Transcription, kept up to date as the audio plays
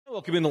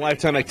Welcome in the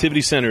Lifetime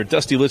Activity Center.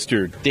 Dusty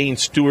Lister, Dane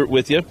Stewart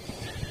with you.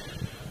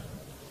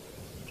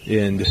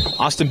 And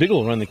Austin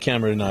Bigelow run the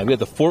camera tonight. We got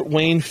the Fort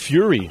Wayne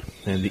Fury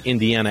and the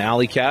Indiana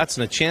Alley Cats,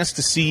 and a chance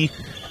to see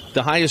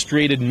the highest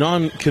rated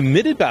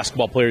non-committed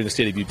basketball player in the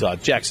state of Utah,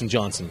 Jackson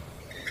Johnson.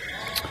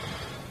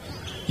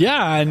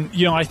 Yeah, and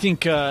I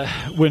think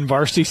when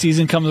varsity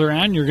season comes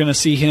around, you're going to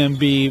see him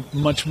be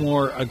much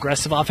more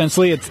aggressive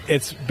offensively.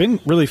 It's been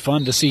really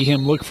fun to see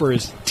him look for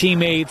his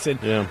teammates, and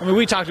I mean,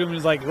 we talked to him and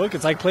he's like, "Look,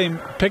 it's like playing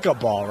pickup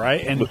ball,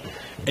 right?"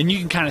 And you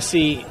can kind of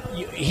see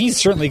he's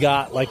certainly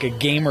got like a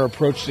gamer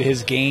approach to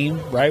his game,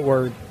 right,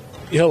 where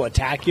he'll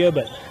attack you,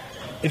 but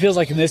it feels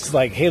like in this is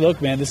like, "Hey,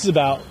 look, man, this is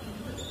about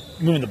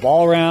moving the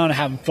ball around,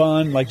 having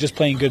fun, like just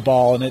playing good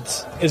ball," and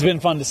it's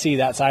been fun to see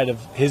that side of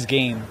his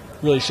game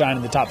really shine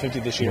in the top 50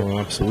 this year. Oh,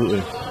 absolutely.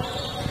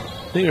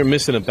 I think they're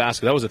missing a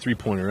basket. That was a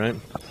three-pointer, right?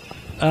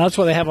 That's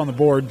what they have on the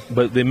board.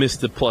 But they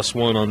missed the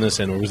 +1 on this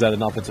end, or was that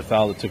an offensive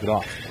foul that took it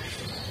off?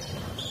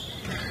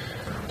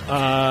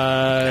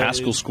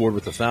 Haskell scored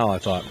with the foul, I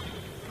thought.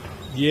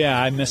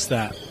 Yeah, I missed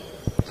that.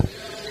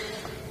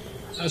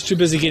 I was too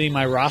busy getting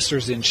my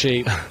rosters in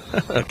shape.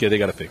 Okay, they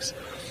got to fix.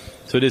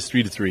 So it is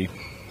 3-3.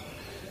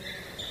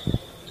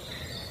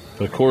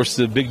 But, of course,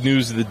 the big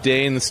news of the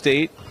day in the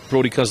state,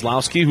 Brody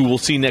Kozlowski, who we'll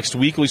see next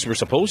week, at least we're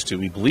supposed to,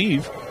 we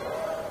believe,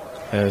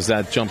 as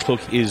that jump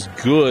hook is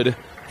good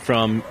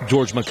from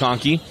George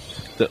McConkey.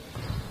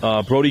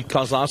 Brody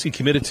Kozlowski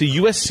committed to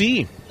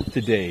USC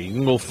today.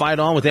 And we'll fight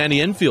on with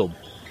Andy Enfield.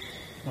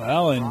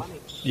 Well, and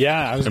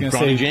yeah, I was going to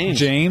say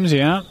James,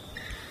 yeah.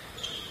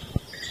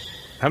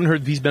 Haven't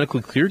heard if he's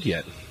medically cleared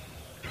yet.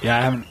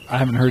 Yeah, I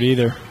haven't heard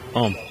either.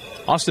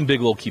 Austin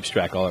Bigelow keeps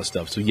track of all that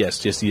stuff, so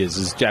yes, he is.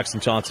 As Jackson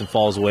Johnson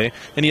falls away.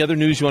 Any other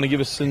news you want to give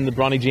us in the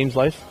Bronny James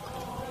life?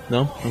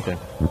 No? Okay.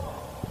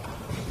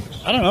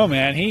 I don't know,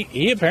 man.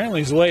 He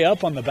apparently is way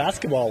up on the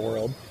basketball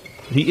world.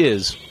 He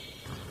is.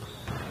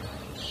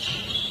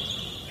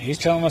 He's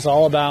telling us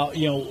all about,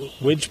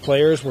 which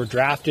players were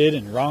drafted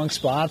in wrong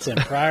spots in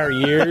prior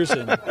years.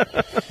 And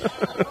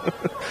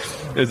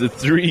there's a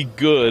 3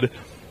 good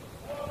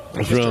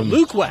from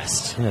Luke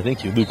West. Yeah,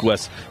 thank you, Luke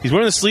West. He's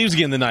wearing the sleeves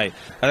again tonight.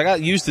 I got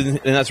used to, and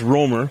that's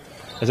Romer.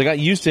 As I got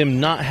used to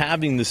him not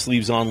having the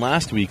sleeves on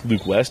last week,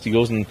 Luke West, he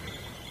goes and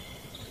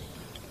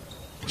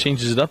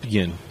changes it up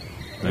again.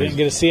 We didn't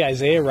get to see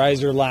Isaiah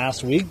Reiser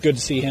last week. Good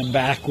to see him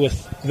back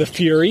with the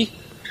Fury.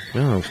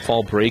 Well,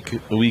 fall break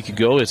a week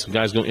ago as some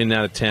guys go in and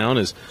out of town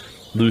as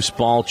loose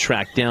ball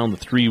tracked down. The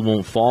 3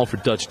 won't fall for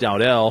Dutch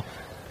Dowdell.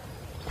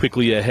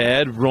 Quickly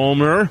ahead,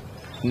 Romer.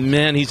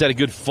 Man, he's had a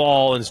good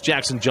fall, and it's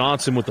Jackson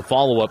Johnson with the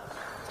follow-up.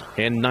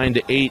 And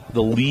 9-8,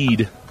 the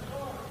lead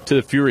to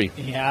the Fury.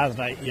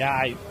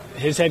 Yeah,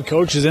 his head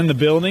coach is in the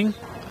building.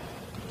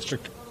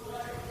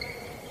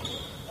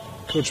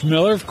 Coach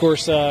Miller, of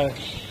course, I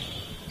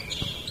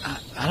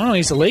don't know,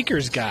 he's a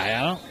Lakers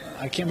guy.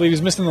 I can't believe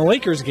he's missing the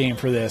Lakers game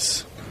for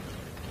this.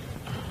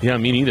 Yeah,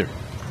 me neither.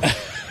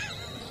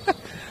 How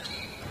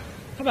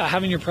about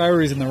having your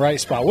priorities in the right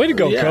spot? Way to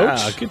go, Coach.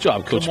 Yeah, good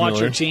job, Coach Miller. Watch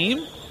your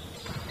team.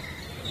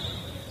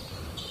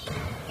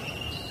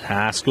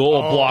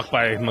 Haskell, blocked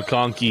by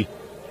McConkey.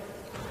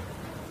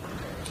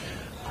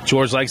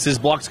 George likes his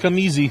blocks come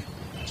easy.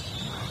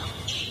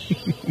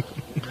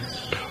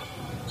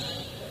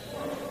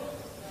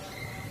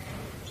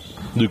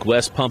 Luke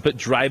West pump it,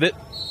 drive it,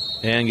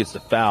 and gets the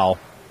foul.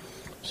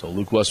 So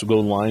Luke West will go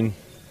to the line.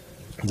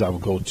 That will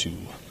go to,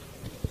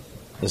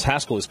 as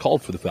Haskell is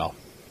called for the foul.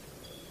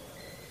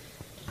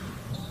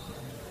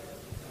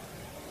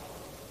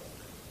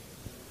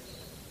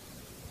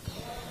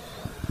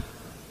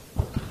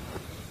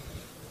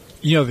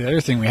 The other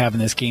thing we have in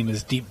this game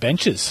is deep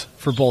benches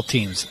for both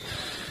teams.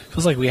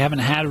 Feels like we haven't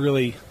had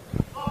really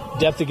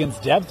depth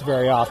against depth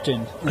very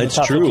often.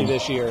 That's true.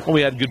 This year. Well,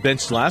 we had good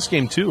bench last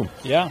game too.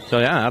 Yeah.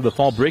 So out of the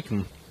fall break,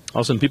 and all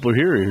of a sudden people are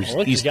here. Well,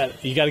 look, you got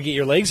to get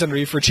your legs under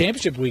you for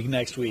championship week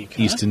next week.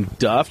 Easton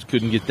Duft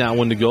couldn't get that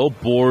one to go.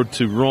 Board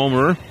to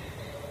Romer.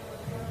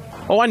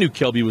 Oh, I knew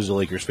Kelby was a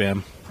Lakers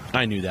fan.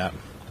 I knew that.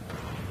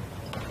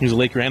 He was a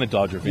Laker and a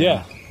Dodger fan.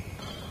 Yeah.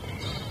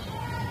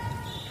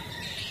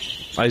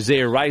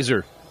 Isaiah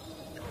Reiser.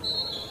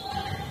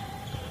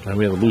 And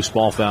we have a loose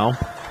ball foul.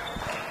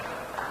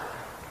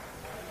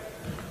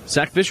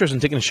 Zach Fisher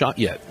hasn't taken a shot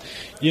yet.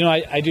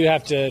 I do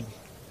have to.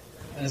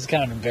 This is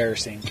kind of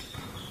embarrassing.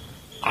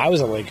 I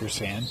was a Lakers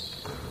fan.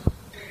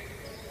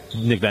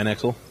 Nick Van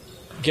Exel.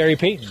 Gary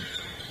Payton.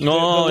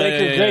 No, the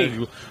Laker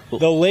great.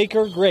 The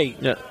Laker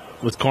great. Yeah,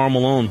 with Karl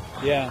Malone.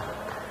 Yeah.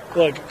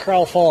 Look,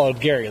 Karl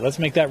followed Gary. Let's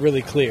make that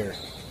really clear.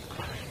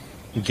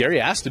 Gary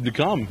asked him to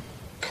come.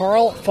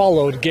 Karl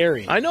followed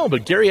Gary. I know,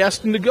 but Gary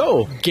asked him to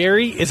go.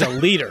 Gary is a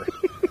leader.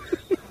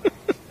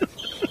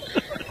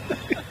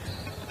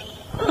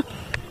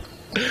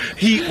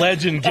 Heat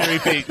legend, Gary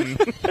Payton.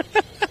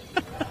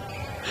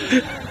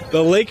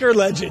 The Laker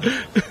legend.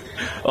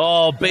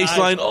 Oh,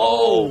 baseline. Nice.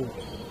 Oh.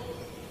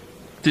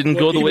 Didn't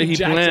go the way he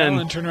Jack planned.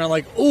 Allen turned around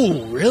like,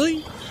 ooh,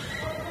 really?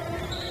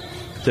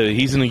 So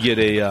he's going to get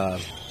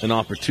an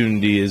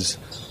opportunity.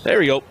 There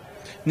we go.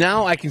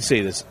 Now I can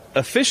say this.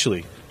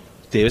 Officially,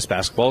 Davis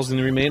basketball is going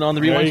to remain on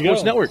the Rewind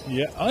Sports Network.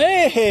 Yeah.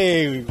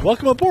 Hey,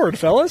 welcome aboard,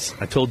 fellas.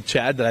 I told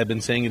Chad that I've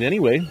been saying it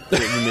anyway. So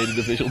we made it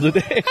official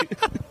today.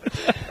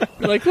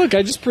 You're like, look,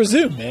 I just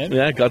presumed, man.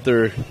 Yeah, got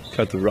the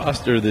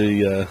roster,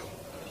 the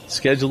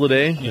schedule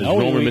today.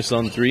 Romer missed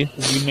on 3.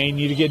 We may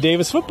need to get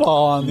Davis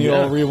football on the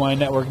old Rewind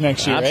Network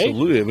next year.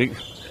 Absolutely.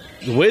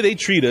 The way they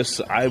treat us,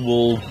 I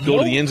will go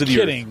to the ends of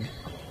the earth.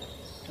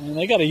 And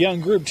they got a young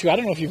group too. I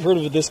don't know if you've heard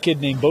of this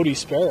kid named Bodie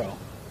Sparrow.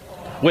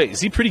 Wait,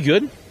 is he pretty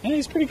good? Yeah,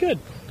 he's pretty good.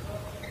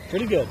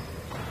 Pretty good.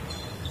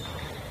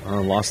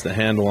 Lost the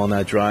handle on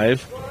that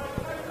drive.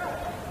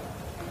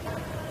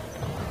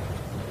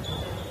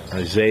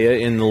 Isaiah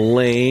in the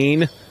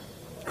lane.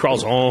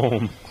 Crawls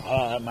home.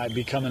 That might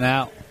be coming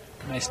out.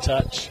 Nice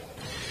touch.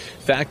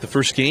 In fact, the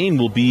first game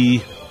will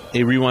be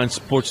a Rewind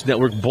Sports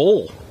Network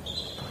Bowl.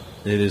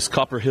 It is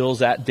Copper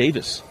Hills at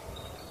Davis.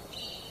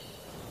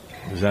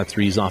 Is that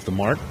 3's off the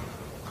mark?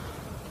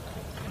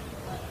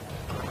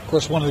 Of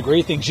course, one of the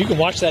great things, you can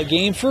watch that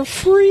game for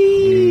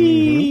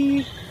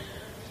free.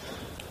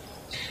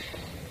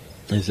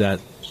 Is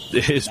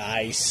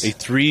nice. A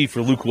 3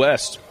 for Luke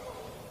West.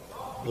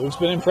 Luke's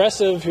been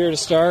impressive here to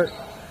start.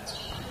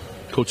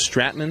 Coach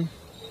Stratman,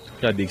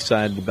 got to be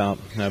excited about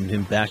having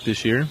him back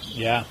this year.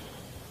 Yeah.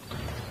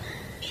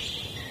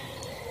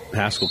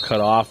 Haskell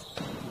cut off.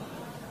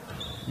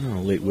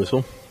 Late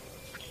whistle.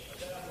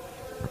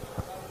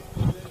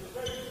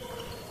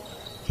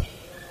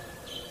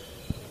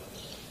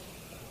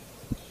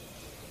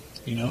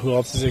 You know who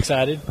else is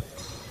excited?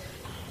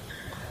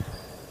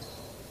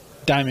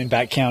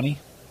 Diamondback County.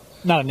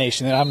 Not a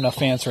nation. They don't have enough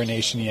fans for a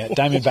nation yet.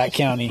 Diamondback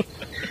County.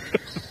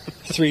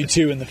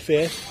 3-2 in the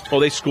 5th. Oh,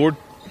 they scored?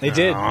 They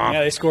did. Yeah,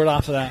 they scored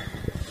off of that.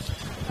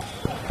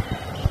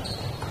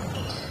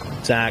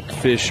 Zach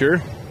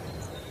Fisher.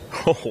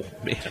 Oh,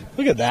 man.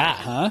 Look at that,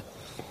 huh?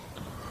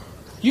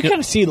 You kind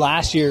of see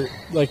last year,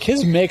 like,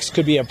 his mix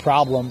could be a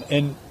problem,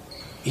 and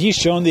he's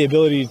shown the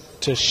ability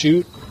to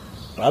shoot.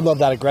 I love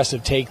that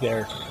aggressive take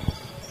there.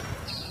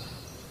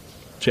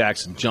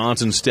 Jackson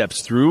Johnson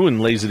steps through and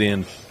lays it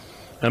in.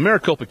 Now,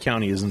 Maricopa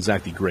County isn't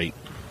exactly great.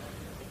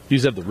 You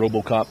used to have the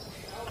RoboCop.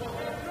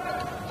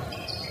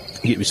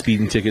 You get your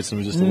speeding tickets, and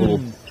it was just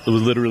it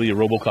was literally a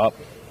RoboCop,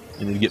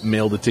 and then you get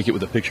mailed a ticket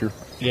with a picture.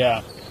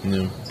 Yeah.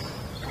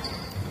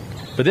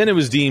 But then it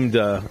was deemed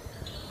that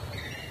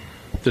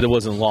it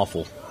wasn't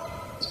lawful,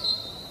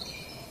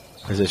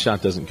 as a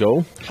shot doesn't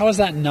go. How is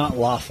that not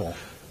lawful?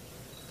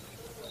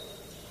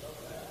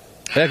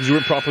 Yeah, because you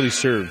weren't properly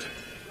served.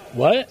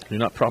 What?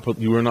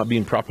 You were not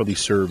being properly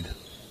served.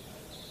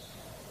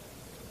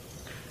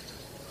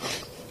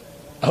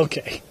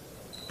 Okay.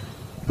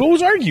 But it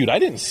was argued. I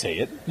didn't say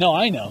it. No,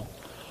 I know.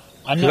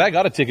 I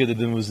got a ticket that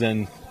then was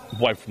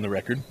wiped from the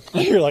record.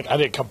 You're like, I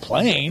didn't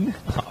complain.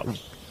 I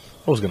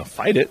was going to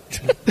fight it.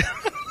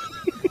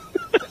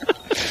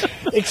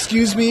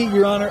 Excuse me,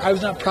 Your Honor, I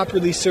was not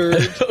properly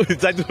served.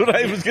 Exactly what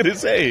I was going to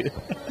say.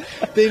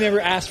 They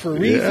never asked for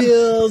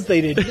refills.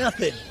 They did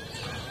nothing.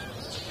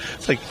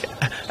 It's like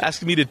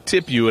asking me to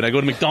tip you and I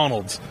go to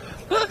McDonald's.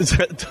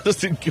 That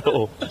doesn't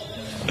go.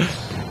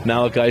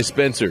 Malachi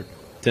Spencer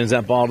sends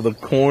that ball to the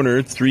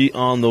corner. 3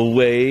 on the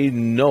way.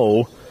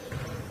 No.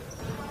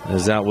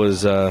 As that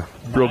was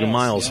Brogan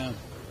Miles. Yeah.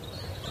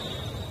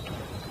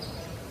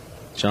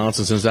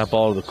 Johnson sends that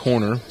ball to the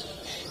corner.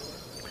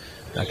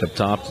 Back up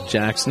top to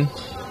Jackson.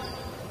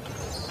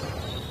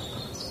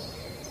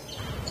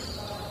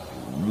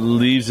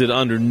 Leaves it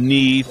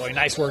underneath. Boy,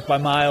 nice work by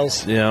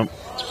Miles. Yeah.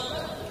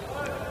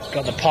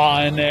 Got the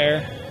paw in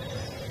there.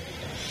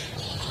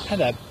 Had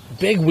that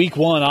big week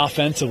 1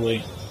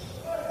 offensively.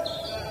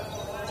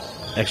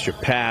 Extra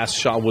pass.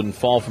 Shot wouldn't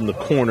fall from the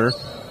corner.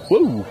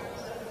 Whoa.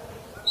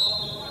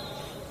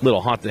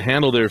 Little hot to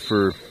handle there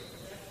for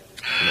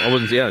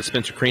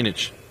Spencer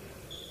Kranich.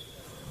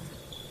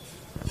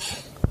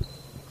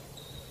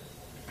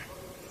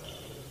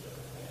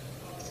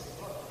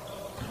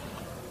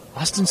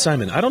 Austin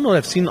Simon. I don't know if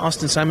I've seen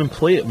Austin Simon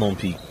play at Lone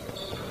Peak.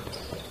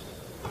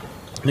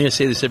 I think I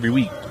say this every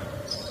week.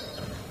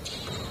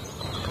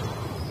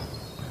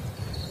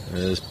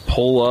 As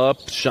pull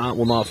up, shot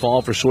will not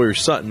fall for Sawyer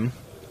Sutton.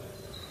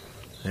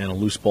 And a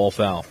loose ball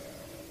foul.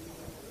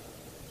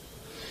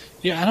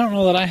 Yeah, I don't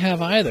know that I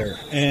have either.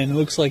 And it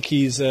looks like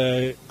he's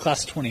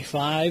class of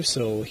 25,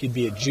 so he'd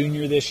be a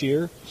junior this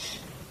year.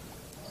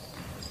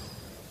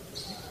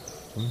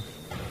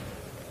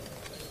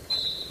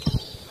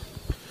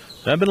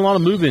 There have been a lot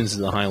of move-ins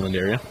in the Highland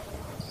area.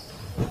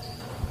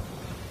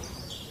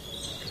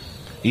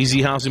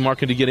 Easy housing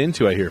market to get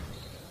into, I hear.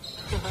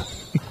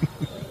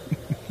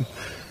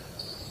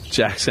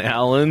 Jackson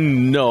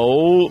Allen,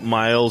 no.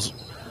 Miles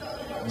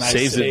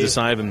saves it to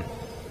Simon.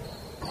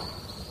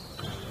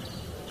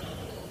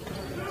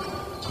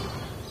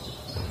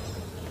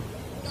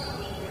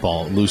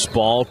 Loose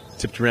ball,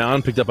 tipped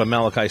around, picked up by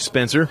Malachi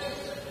Spencer.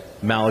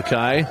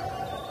 Malachi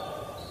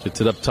gets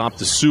it up top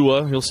to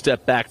Sua. He'll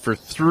step back for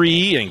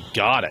 3 and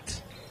got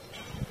it.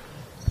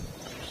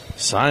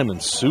 Simon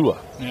Sua.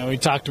 Yeah, we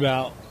talked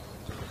about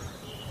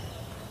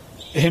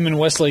him in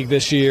Westlake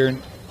this year.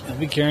 He'll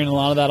be carrying a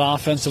lot of that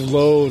offensive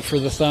load for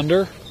the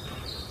Thunder.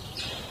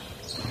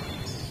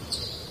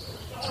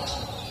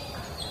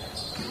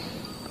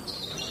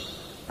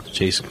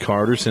 Jason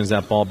Carter sends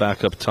that ball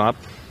back up top.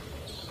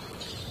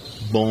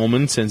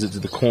 Bowman sends it to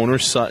the corner.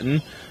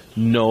 Sutton,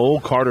 no.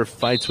 Carter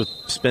fights with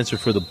Spencer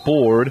for the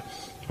board.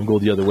 We'll go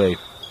the other way.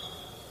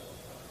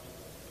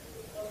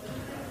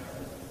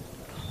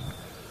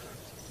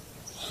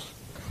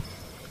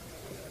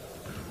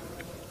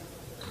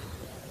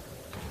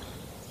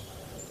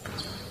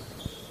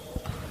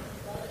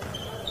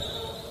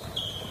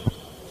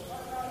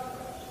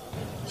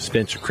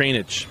 Spencer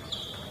Kranich.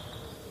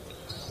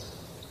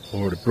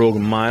 Over to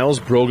Brogan Miles.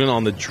 Brogan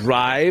on the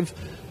drive.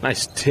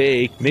 Nice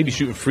take. Maybe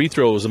shooting free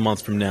throws a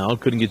month from now.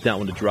 Couldn't get that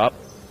one to drop.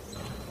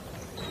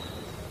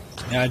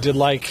 Yeah, I did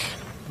like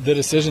the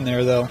decision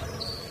there, though.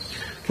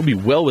 He'll be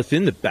well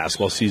within the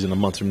basketball season a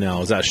month from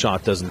now as that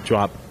shot doesn't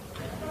drop.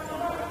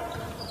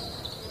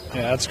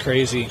 Yeah, that's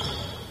crazy.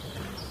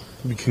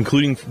 He'll be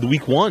concluding the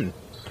week 1,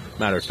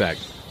 matter of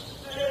fact.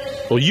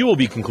 Well, you will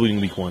be concluding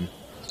week 1.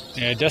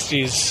 Yeah,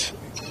 Dusty's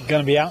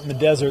going to be out in the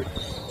desert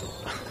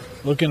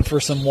looking for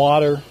some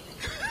water.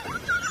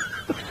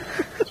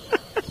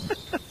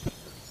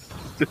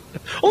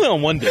 Only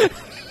on one day.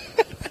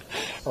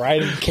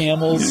 Riding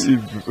camels.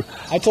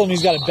 I told him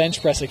he's got to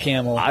bench press a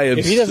camel.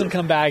 If he doesn't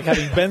come back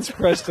having bench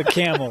pressed a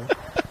camel,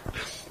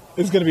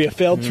 it's going to be a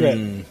failed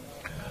trip.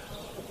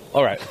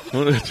 All right.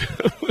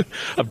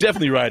 I'm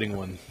definitely riding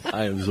one.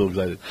 I am so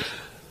excited.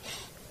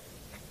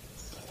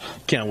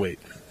 Can't wait.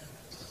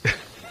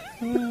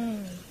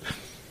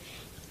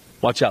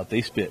 Watch out.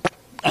 They spit.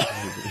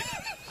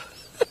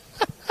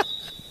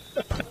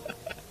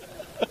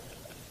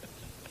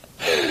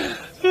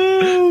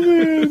 Oh,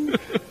 man.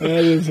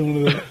 That is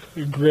one of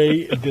the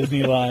great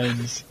Disney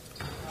lines.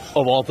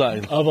 Of all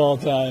time. Of all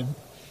time.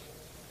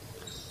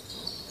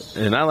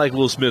 And I like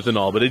Will Smith and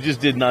all, but it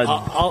just did not.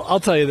 I'll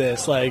tell you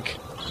this. Like,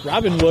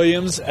 Robin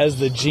Williams as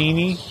the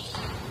genie,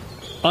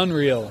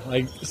 unreal.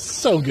 Like,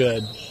 so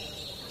good.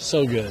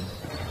 So good.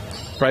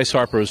 Bryce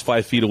Harper was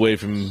 5 feet away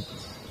from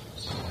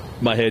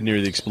my head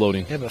nearly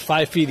exploding. Yeah, but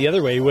 5 feet the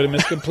other way, he would have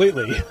missed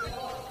completely.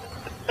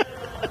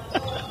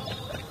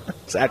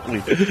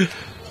 Exactly.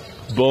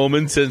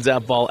 Bowman sends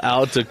that ball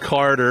out to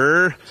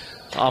Carter.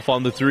 Off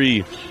on the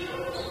 3.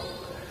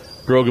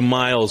 Brogan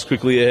Miles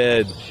quickly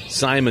ahead.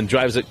 Simon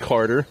drives at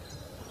Carter.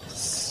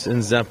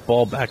 Sends that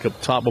ball back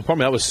up top. Well,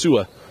 probably that was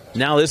Sua.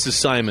 Now this is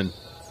Simon.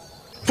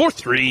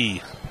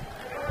 4-3.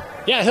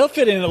 Yeah, he'll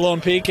fit in at Lone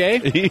Peak,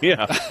 eh?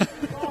 Yeah.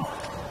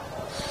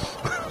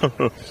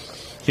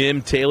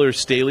 Him, Taylor,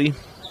 Staley.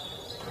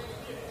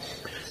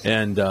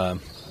 And is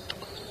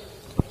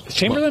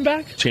Chamberlain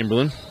back?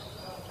 Chamberlain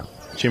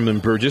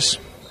Burgess.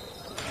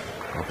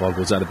 That ball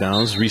goes out of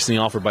bounds. Recently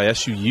offered by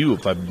SUU,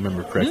 if I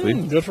remember correctly.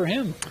 Good for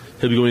him.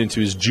 He'll be going into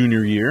his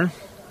junior year.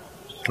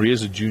 Or he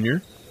is a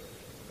junior.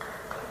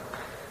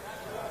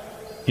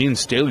 He and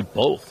Staley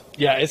both.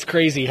 Yeah, it's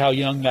crazy how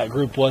young that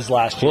group was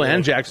last year. Well,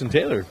 and Jackson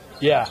Taylor.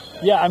 Yeah.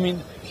 Yeah, I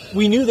mean,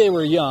 we knew they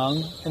were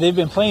young, and they've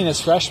been playing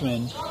as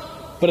freshmen,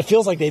 but it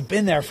feels like they've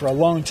been there for a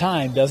long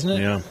time, doesn't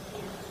it? Yeah.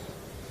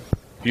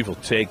 Beautiful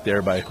take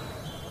there by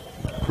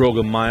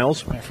Brogan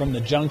Miles. From the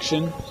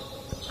junction.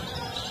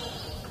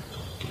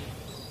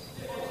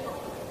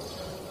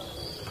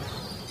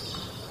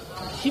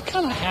 He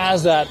kind of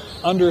has that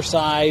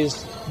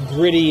undersized,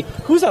 gritty.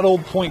 Who's that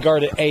old point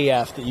guard at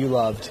AF that you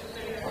loved?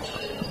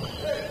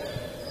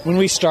 When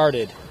we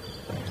started.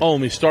 Oh,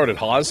 when we started,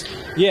 Haas?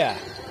 Yeah.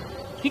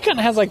 He kind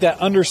of has like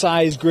that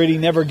undersized, gritty,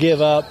 never give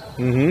up.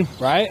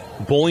 Mm-hmm. Right?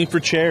 Bowling for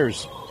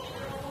chairs.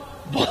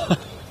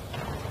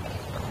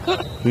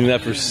 Doing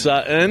that for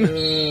Sutton.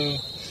 He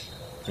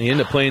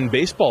ended up playing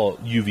baseball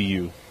at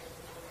UVU.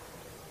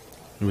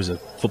 He was a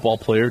football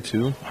player,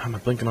 too. Why am I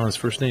blinking on his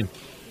first name?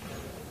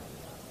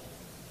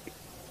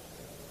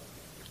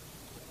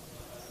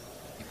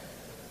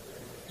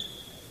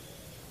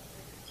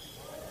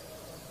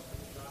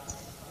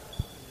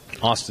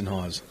 Austin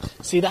Haas.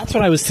 See, that's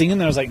what I was thinking.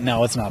 And I was like,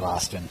 no, it's not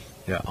Austin.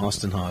 Yeah,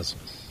 Austin Haas.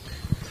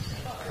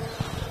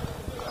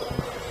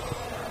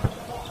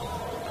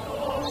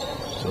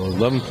 So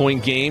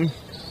 11-point game.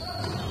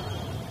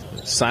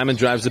 Simon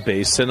drives the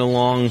base. Sent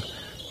along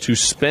to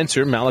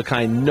Spencer.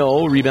 Malachi,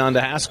 no. Rebound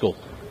to Haskell.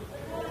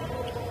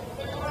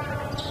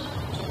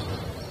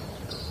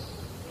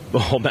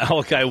 Oh,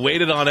 Malachi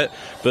waited on it,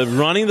 but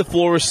running the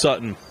floor was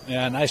Sutton.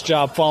 Yeah, nice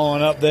job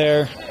following up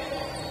there.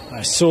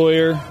 Nice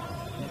Sawyer.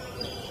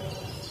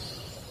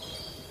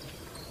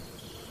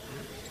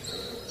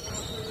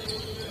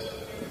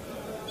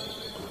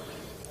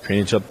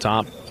 Kranich up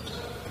top.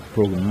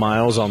 Brogan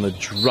Miles on the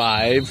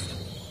drive.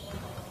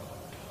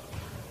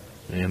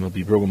 And it'll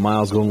be Brogan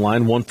Miles going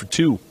line 1 for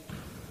 2.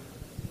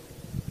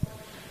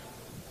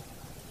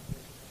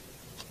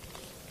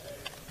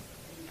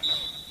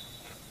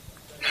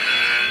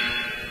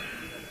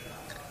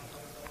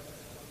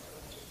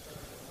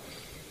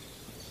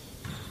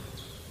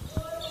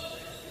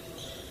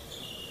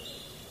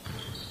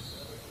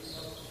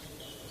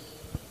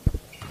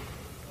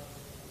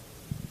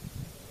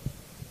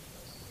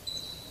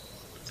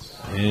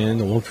 And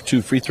the 1 for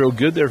 2 free throw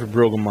good there for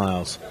Brogan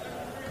Miles.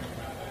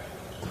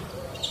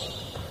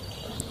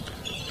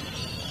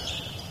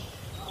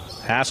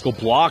 Haskell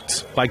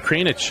blocked by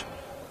Kranich.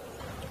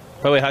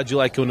 By the way, how'd you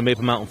like going to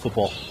Maple Mountain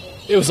football?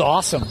 It was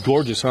awesome.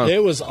 Gorgeous, huh?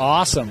 It was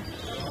awesome.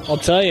 I'll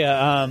tell you,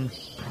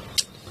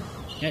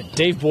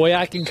 Dave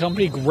Boyack and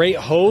company, great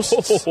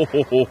hosts.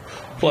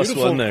 Plus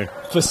one there.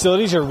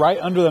 Facilities are right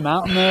under the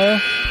mountain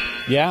there.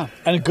 Yeah,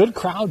 and a good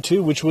crowd,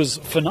 too, which was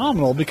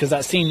phenomenal because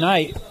that same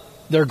night,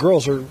 their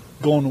girls are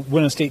going to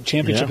win a state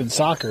championship in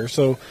soccer.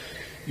 So,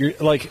 you're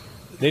like,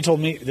 they told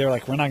me, they're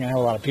like, we're not going to have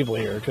a lot of people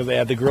here because they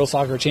had the girls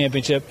soccer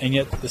championship, and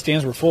yet the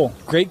stands were full.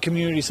 Great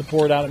community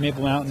support out at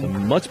Maple Mountain. It's a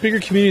much bigger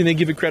community than they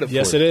give it credit for.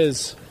 Yes, it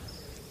is.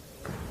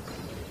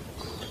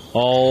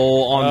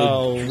 All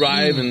on the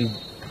drive,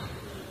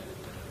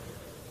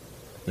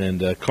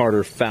 and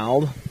Carter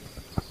fouled.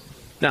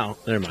 Now,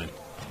 never mind.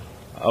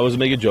 I was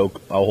making a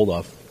joke. I'll hold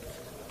off.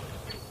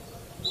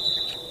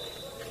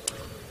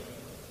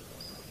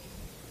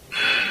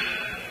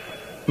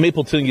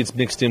 Mapleton gets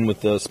mixed in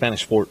with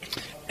Spanish Fork.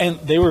 And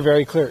they were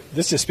very clear.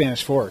 This is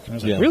Spanish Fork. And I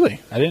was like,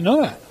 really? I didn't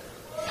know that.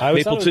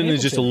 Mapleton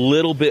is just a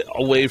little bit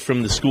away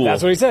from the school.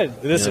 That's what he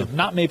said. This is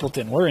not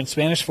Mapleton. We're in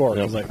Spanish Fork.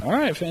 I was like, all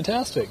right,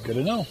 fantastic. Good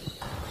to know.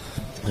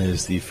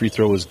 As the free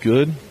throw was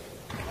good.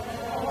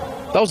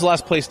 That was the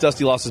last place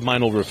Dusty lost his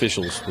mind over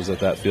officials, was at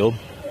that field.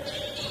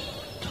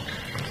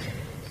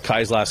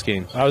 Kai's last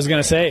game. I was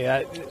going to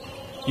say,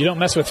 you don't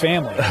mess with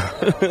family.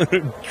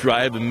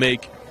 Drive and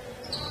make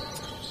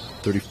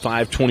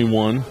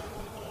 35-21.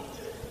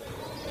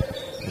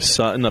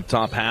 Sutton up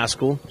top,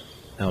 Haskell.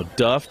 Now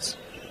Duft.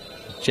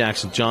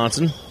 Jackson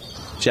Johnson.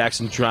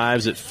 Jackson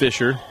drives at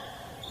Fisher.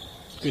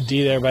 Good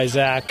D there by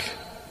Zach.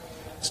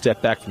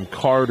 Step back from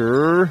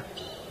Carter.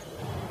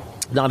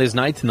 Not his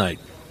night tonight.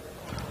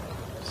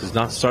 This has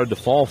not started to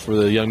fall for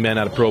the young man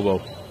out of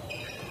Provo.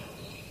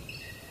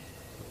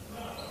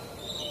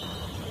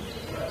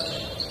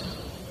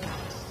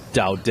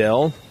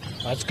 Dowdell.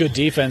 That's good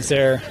defense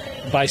there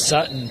by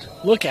Sutton.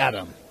 Look at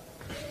him.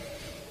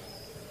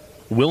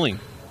 Willing.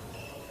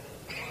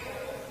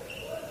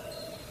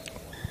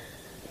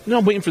 No,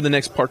 I'm waiting for the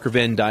next Parker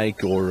Van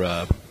Dyke or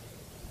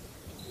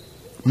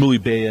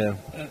Mulibea.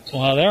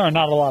 Well, there are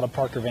not a lot of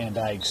Parker Van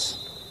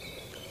Dykes.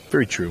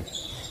 Very true.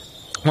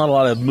 Not a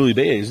lot of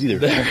Mulibeas either.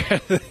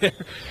 There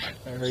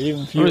are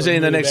even fewer. I'm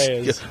saying the next.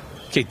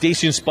 Okay,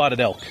 Dacian Spotted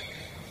Elk.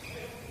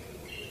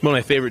 One of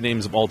my favorite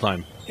names of all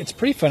time. It's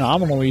pretty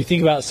phenomenal when you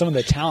think about some of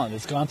the talent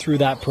that's gone through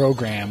that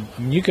program.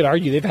 I mean, you could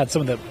argue they've had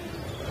some of the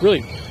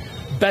really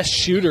best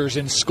shooters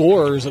and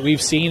scorers that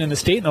we've seen in the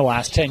state in the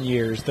last 10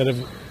 years that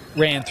have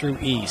ran through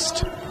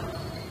East.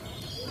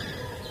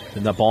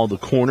 And that ball in the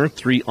corner,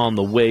 3 on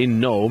the way,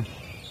 no.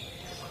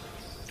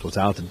 Goes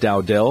out to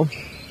Dowdell.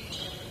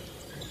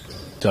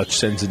 Dutch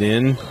sends it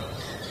in.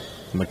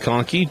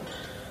 McConkey.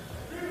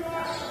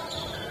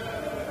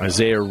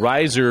 Isaiah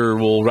Reiser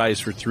will rise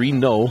for 3,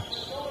 no.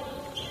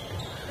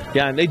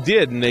 Yeah, and they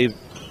did, and they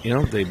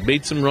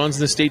made some runs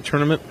in the state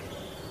tournament.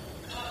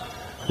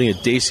 I think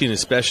at Dacian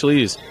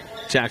especially is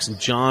Jackson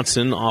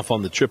Johnson off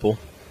on the triple.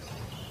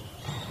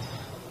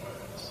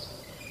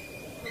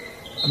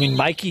 I mean,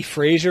 Mikey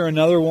Frazier,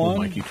 another one.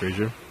 Mikey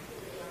Frazier.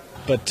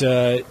 But,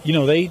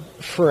 they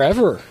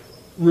forever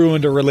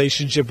ruined a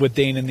relationship with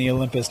Dane and the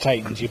Olympus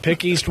Titans. You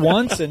pick East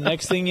once, and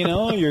next thing you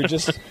know, you're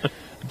just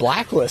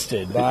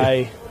blacklisted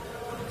by...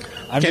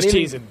 I'm just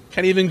teasing.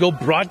 Can't even go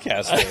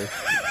broadcast there.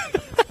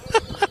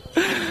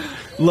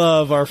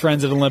 Love our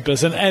friends at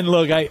Olympus. And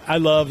look, I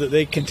love that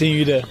they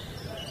continue to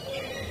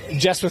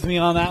jest with me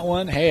on that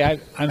one. Hey,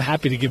 I'm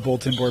happy to give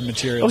bulletin board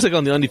material. That was like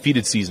on the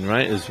undefeated season,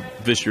 right? As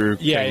Fisher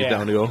can't get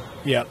down to go.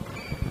 Yep.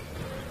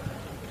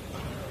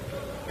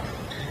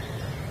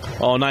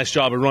 Oh, nice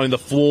job of running the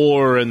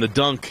floor and the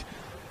dunk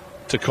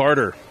to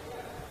Carter.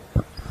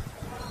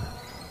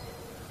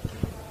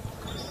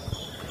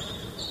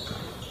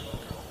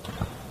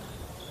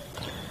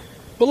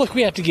 But look,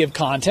 we have to give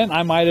content.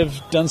 I might have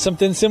done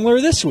something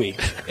similar this week.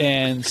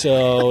 And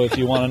so if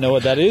you want to know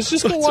what that is,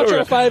 just go watch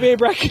our 5A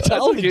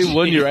bracketology. Okay,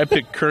 one year I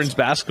picked Kearns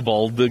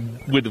basketball with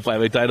the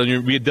 5A title.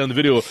 We had done the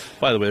video.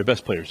 By the way, their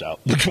best player's out.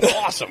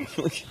 Awesome.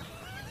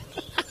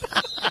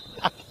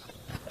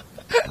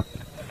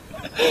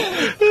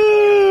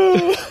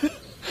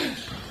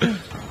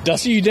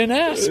 Dusty, you didn't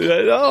ask.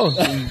 I know.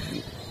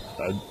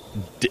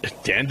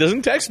 Dan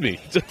doesn't text me.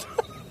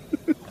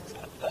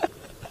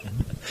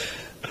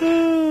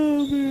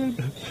 Oh, man.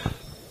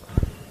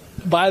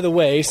 By the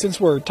way, since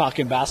we're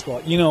talking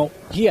basketball,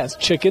 he has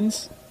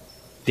chickens.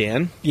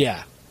 Dan?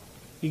 Yeah.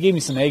 He gave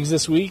me some eggs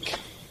this week.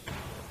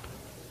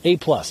 A+,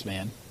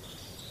 man.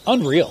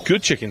 Unreal.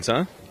 Good chickens,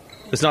 huh?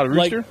 It's not a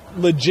rooster? Like,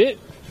 legit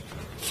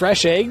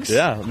fresh eggs.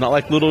 Yeah, not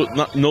like no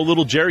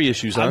little Jerry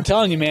issues, huh? I'm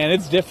telling you, man,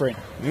 it's different.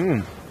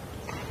 The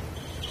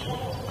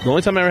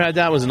only time I ever had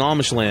that was in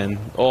Amish land.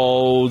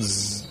 Oh,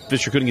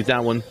 Fisher couldn't get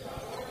that one.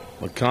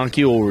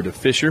 McConkey over to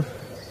Fisher.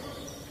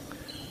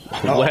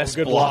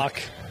 Good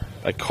block.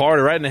 A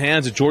Carter right in the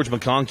hands of George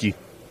McConkey.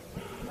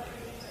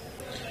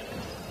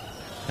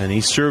 And he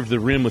served the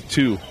rim with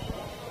 2.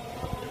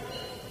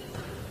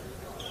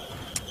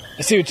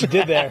 I see what you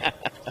did there.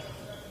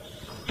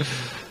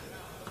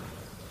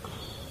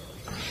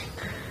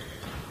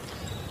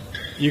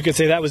 You could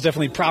say that was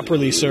definitely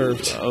properly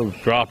served. Oh,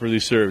 properly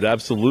served.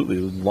 Absolutely.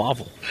 It was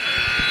lawful.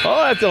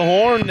 Oh, at the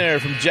horn there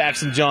from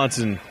Jackson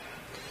Johnson.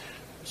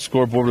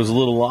 Scoreboard was a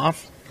little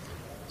off.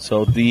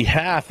 So the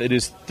half, it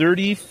is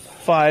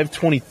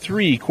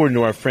 35-23, according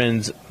to our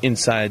friends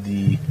inside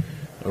the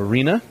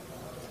arena.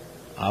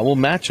 I will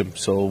match them.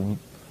 So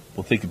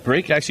we'll take a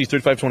break. Actually, it's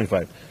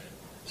 35-25.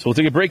 So we'll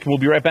take a break, and we'll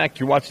be right back.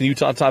 You're watching the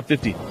Utah Top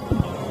 50.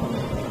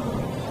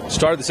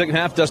 Start of the second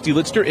half, Dusty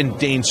Litster and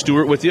Dane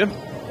Stewart with you,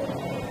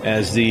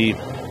 as the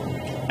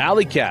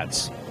Alley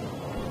Cats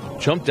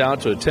jumped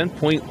out to a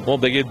 10-point. Well,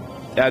 they could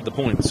add the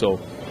point, so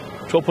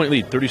 12-point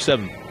lead,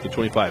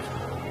 37-25.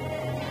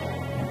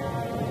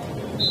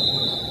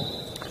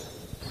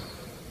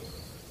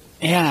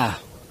 Yeah.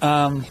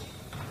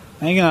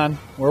 Hang on.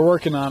 We're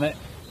working on it.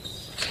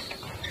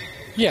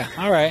 Yeah,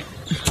 all right.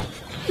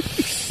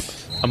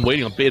 I'm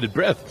waiting on bated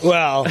breath.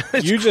 Well,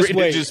 you just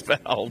wait. Just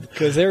fouled.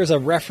 Because there's a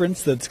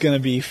reference that's going to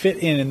be fit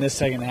in this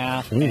second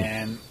half,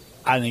 and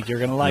I think you're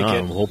going to like it.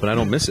 I'm hoping I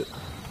don't miss it.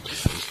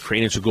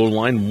 Crane at the goal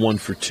line, 1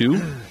 for 2.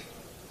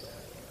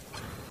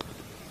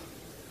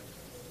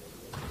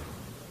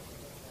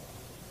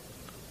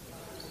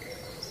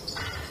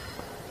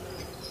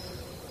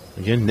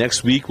 Again,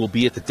 next week we'll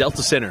be at the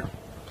Delta Center.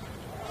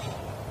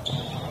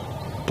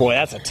 Boy,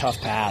 that's a tough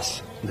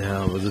pass.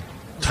 No, it was a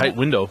tight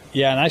window.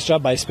 Yeah, nice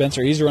job by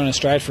Spencer. He's running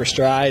stride for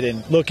stride.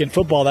 And look, in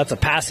football, that's a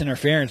pass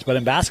interference. But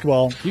in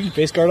basketball, you can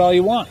face guard all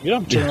you want. You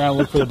don't have to turn around and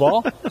look for the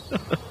ball.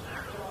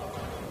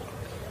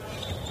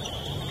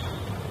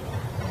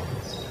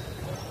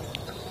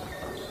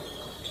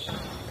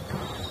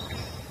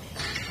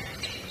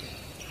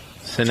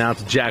 Sent out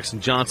to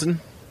Jackson Johnson.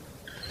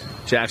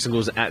 Jackson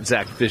goes at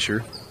Zach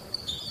Fisher.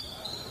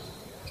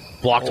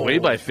 Blocked away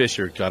by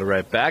Fisher. Got it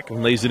right back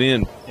and lays it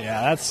in.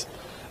 Yeah,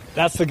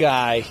 that's the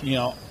guy, you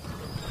know.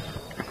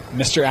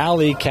 Mr.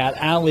 Alley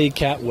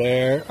Cat,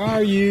 where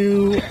are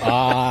you?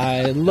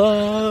 I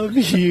love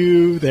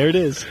you. There it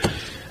is.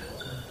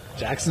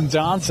 Jackson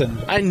Johnson.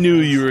 I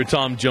knew you were a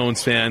Tom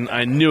Jones fan.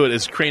 I knew it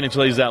as Kranich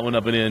lays that one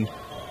up and in.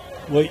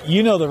 Well,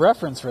 you know the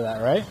reference for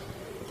that, right?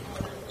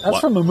 That's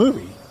from a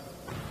movie.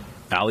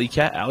 Alley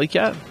Cat?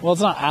 Well,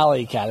 it's not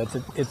Alley Cat.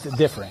 It's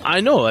different.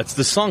 I know. That's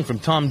the song from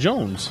Tom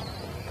Jones.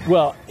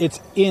 Well, it's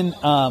in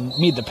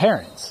Meet the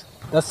Parents.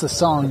 That's the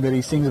song that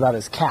he sings about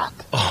his cat.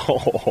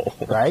 Oh.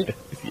 Right?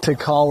 Yeah. To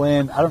call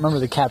in, I don't remember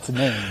the cat's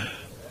name.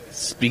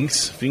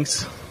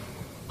 Sphinx?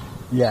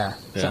 Yeah,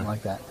 something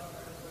like that.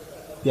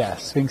 Yeah,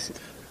 Sphinx.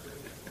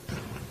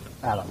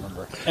 I don't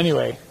remember.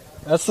 Anyway,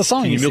 that's the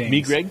song Can he you milk sings.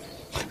 me, Greg?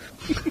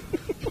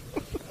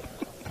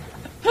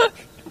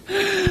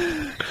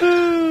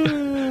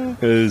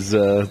 As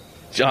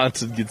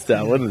Johnson gets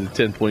that one in the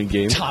 10-point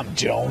game. Tom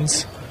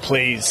Jones,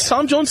 please.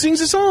 Tom Jones sings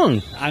a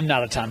song. I'm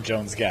not a Tom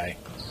Jones guy.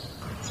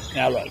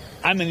 Now look,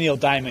 I'm a Neil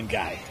Diamond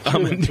guy.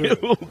 I'm a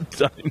Neil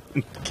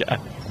Diamond guy.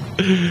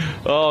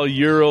 Oh,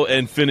 Euro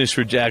and finish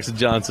for Jackson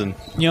Johnson.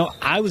 You know,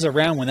 I was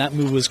around when that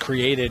move was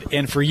created,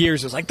 and for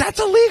years it was like,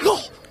 that's illegal.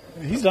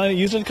 He's done it,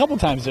 used it a couple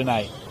times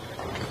tonight.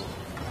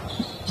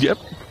 Yep.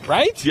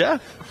 Right? Yeah.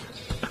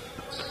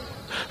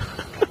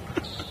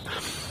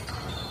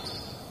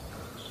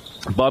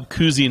 Bob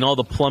Cousy and all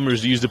the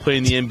plumbers used to play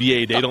in the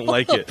NBA, they don't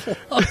like it.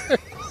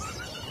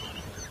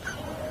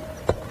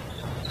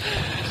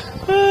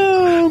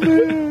 Oh,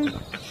 man.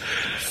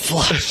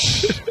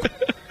 Flush.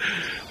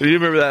 Do you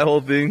remember that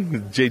whole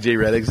thing? J.J.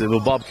 Redick said, well,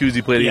 Bob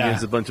Cousy played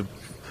against a bunch of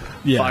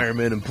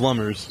firemen and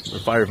plumbers or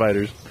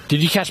firefighters.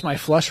 Did you catch my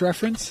flush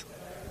reference?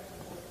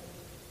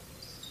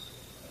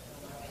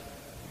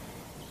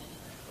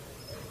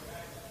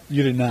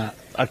 You did not.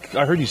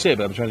 I heard you say it,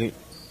 but I'm trying to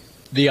think.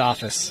 The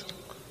Office.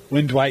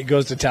 When Dwight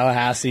goes to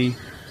Tallahassee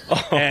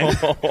and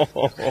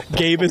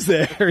Gabe is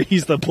there,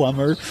 he's the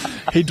plumber.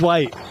 Hey,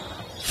 Dwight,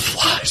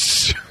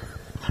 flush.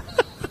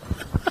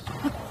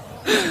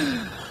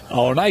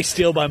 Oh, nice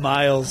steal by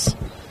Miles.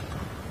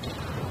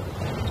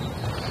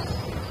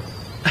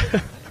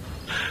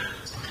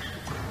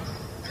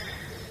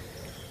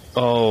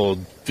 Oh,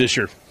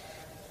 Fisher.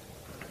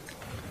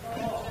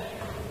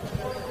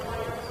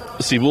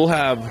 Let's see, we'll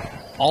have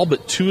all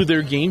but 2 of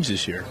their games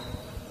this year.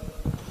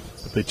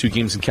 They play 2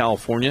 games in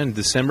California in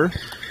December.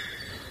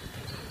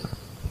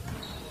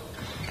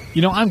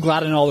 You know, I'm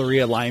glad in all the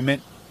realignment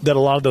that a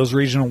lot of those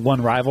Regional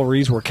 1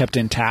 rivalries were kept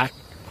intact.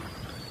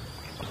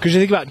 Because you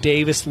think about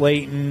Davis,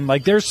 Layton,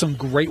 like there's some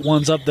great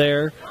ones up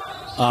there.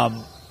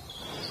 And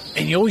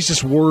you always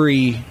just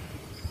worry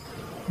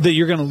that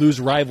you're going to lose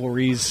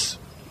rivalries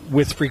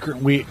with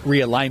frequent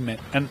realignment.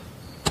 And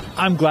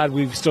I'm glad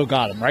we've still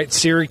got them, right?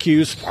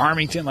 Syracuse,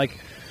 Farmington, like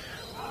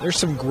there's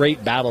some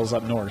great battles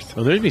up north.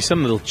 Well, there'll be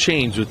some that'll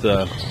change with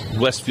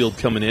Westfield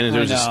coming in, and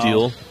there's a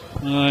steal.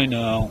 I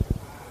know.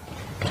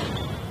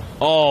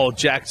 Oh,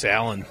 Jax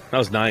Allen. That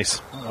was nice.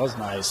 That was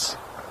nice.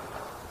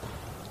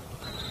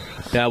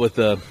 Yeah, with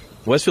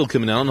Westfield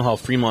coming in, I don't know how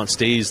Fremont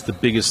stays the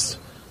biggest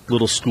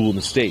little school in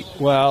the state.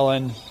 Well,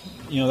 and,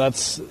 you know,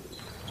 that's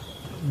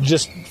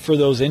just for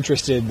those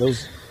interested,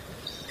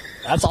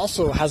 that's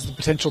also has the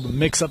potential to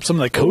mix up some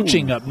of the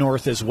coaching up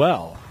north as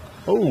well.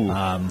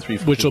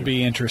 Which will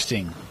be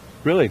interesting.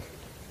 Really?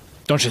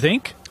 Don't you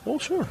think? Well,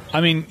 sure.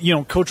 I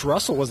mean, Coach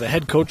Russell was the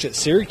head coach at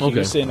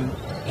Syracuse and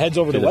heads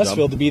over to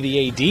Westfield to be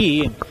the AD,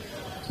 and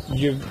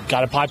you've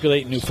got to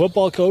populate a new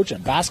football coach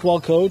and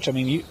basketball coach. I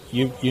mean,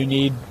 you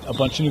need a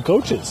bunch of new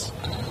coaches.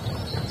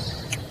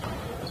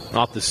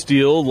 Off the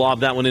steal,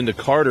 lob that one into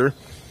Carter.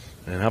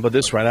 And how about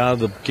this right out of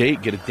the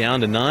gate, get it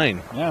down to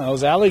 9. Yeah,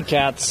 those Alley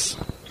Cats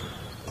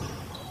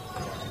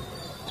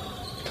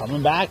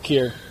coming back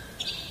here.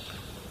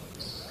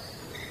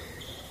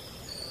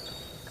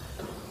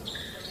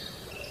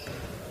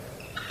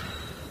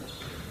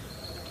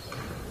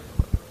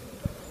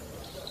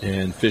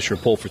 And Fisher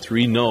pull for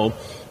 3, no.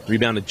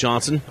 Rebound to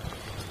Johnson.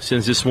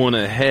 Sends this one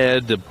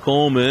ahead to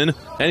Bowman.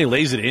 And he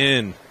lays it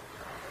in.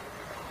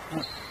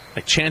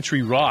 Like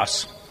Chantry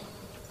Ross.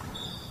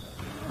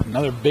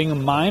 Another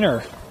Bingham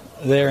Minor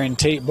there in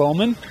Tate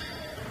Bowman.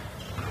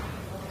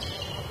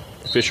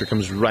 Fisher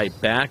comes right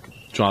back.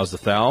 Draws the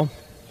foul.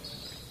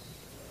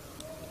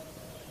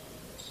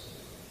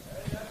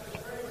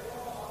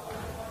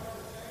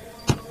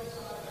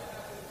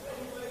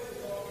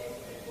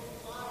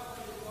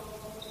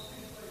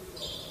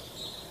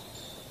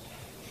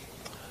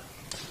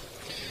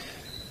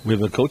 We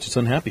have a coach that's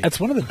unhappy. That's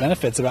one of the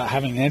benefits about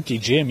having an empty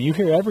gym. You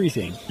hear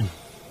everything.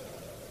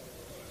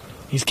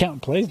 He's counting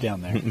plays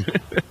down there.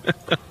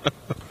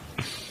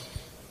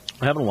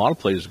 Having a lot of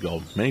plays to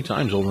go. Many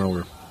times over and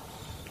over.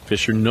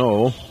 Fisher,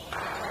 no.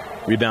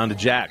 Rebound to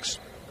Jacks.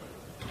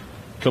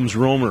 Comes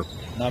Romer.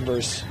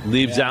 Numbers.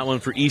 Leaves that one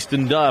for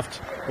Easton Duft.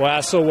 Well,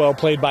 that's so well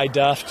played by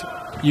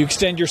Duft. You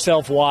extend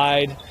yourself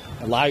wide.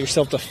 Allow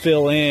yourself to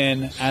fill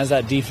in as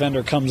that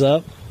defender comes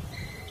up.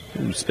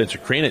 Ooh, Spencer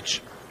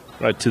Kranich.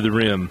 Right to the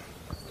rim.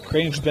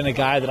 Crane's been a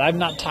guy that I've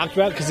not talked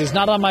about because he's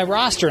not on my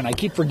roster, and I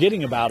keep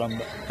forgetting about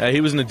him.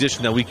 He was an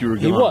addition that week you were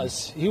gone.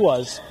 He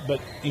was, but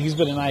he's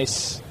been a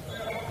nice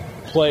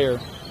player.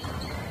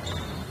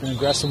 Been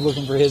aggressive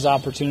looking for his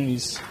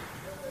opportunities.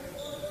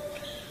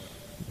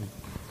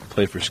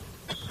 Play for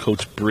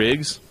Coach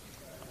Briggs.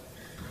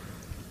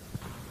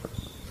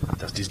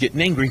 Dusty's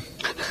getting angry.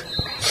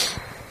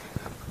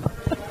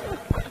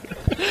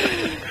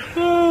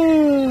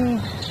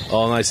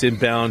 Oh, nice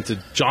inbound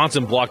to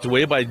Johnson, blocked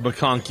away by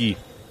McConkey.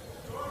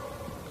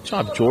 Good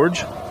job,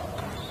 George.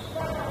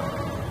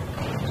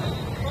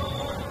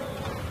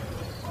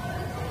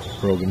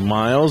 Brogan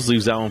Miles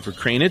leaves that one for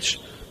Kranich.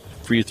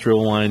 Free throw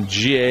line,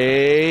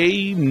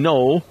 Jay.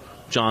 No.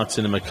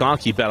 Johnson and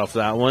McConkey battle for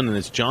that one, and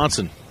it's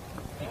Johnson.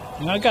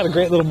 I got a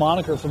great little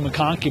moniker from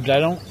McConkey, but I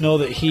don't know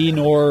that he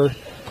nor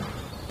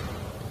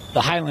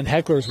the Highland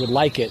Hecklers would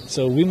like it.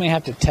 So we may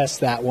have to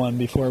test that one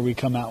before we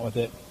come out with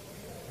it.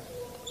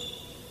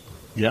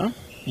 Yeah?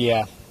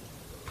 Yeah.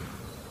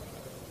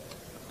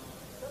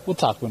 We'll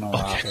talk when we're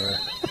off air.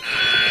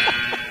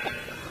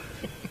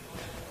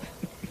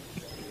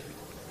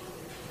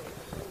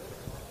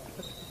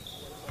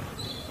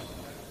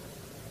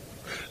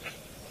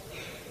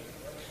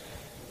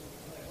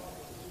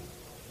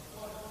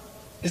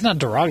 It's not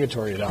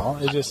derogatory at all.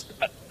 It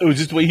was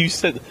just the way you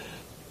said.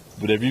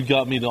 Whatever you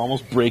got me to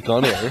almost break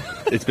on air,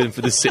 it's been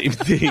for the same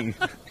thing.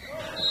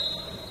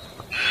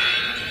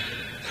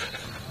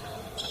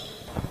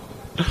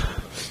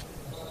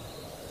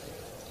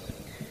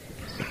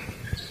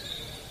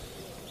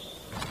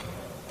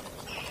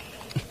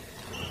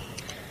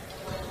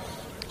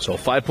 So,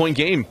 5-point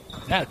game.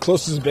 Yeah,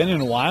 closest it's been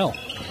in a while.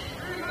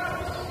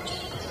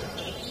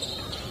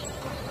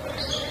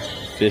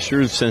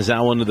 Fisher sends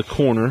that one to the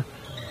corner.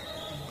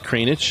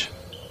 Kranich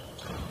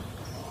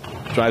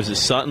drives at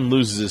Sutton,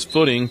 loses his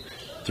footing,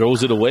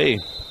 throws it away.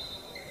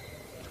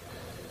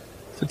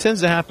 So it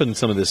tends to happen,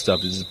 some of this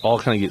stuff. The ball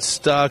kind of gets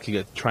stuck. You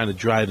got trying to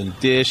drive and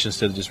dish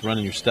instead of just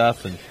running your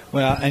stuff. And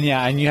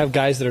you have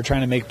guys that are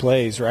trying to make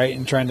plays, right,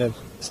 and trying to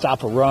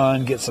stop a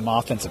run, get some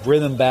offensive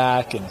rhythm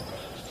back, and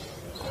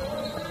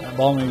that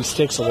ball maybe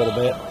sticks a little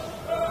bit.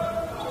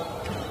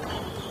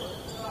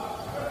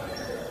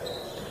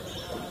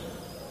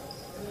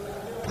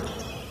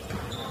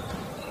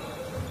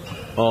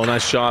 Oh,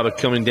 nice job of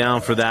coming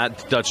down for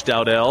that. Dutch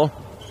Dowdell.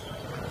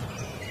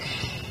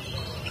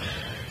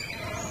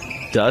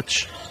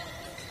 Dutch.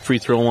 Free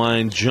throw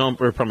line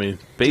jump, or probably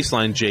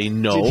baseline J,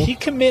 no. Did he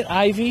commit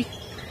Ivy?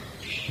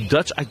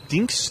 Dutch, I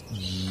think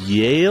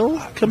Yale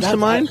comes to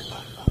mind.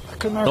 I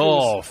couldn't remember.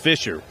 Oh,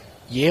 Fisher.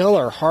 Yale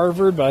or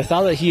Harvard, but I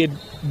thought that he had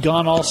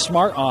gone all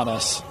smart on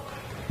us.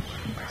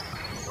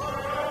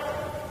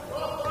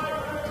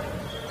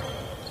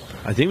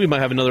 I think we might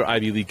have another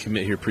Ivy League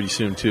commit here pretty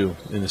soon, too,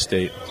 in the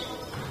state.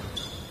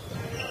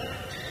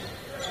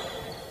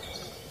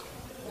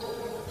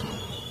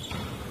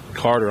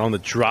 Carter on the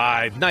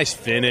drive. Nice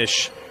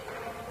finish.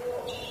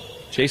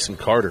 Jason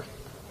Carter.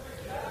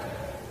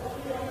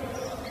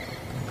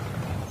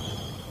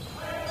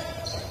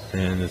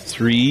 And the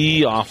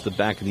three off the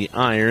back of the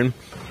iron.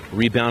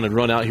 Rebound and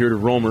run out here to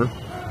Romer.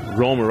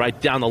 Romer right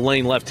down the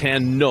lane, left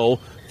hand, no.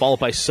 Followed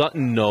by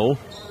Sutton, no.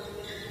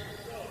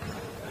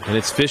 And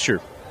it's Fisher.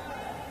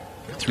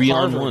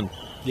 3-on-1.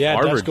 Yeah,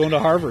 Harvard. Duff's going to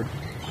Harvard.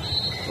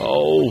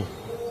 Oh.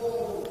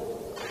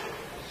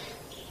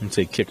 Let's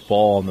say kick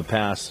ball on the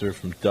pass there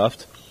from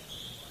Duft.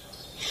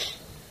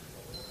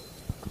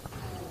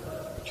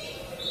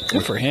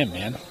 Good for him,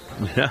 man.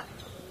 Yeah.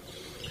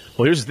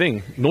 Well, here's the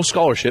thing. No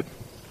scholarship.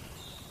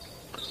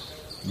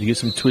 You get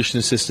some tuition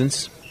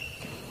assistance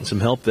and some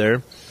help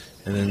there.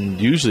 And then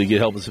usually get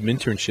help with some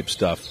internship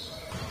stuff.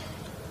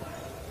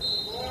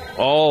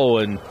 Oh,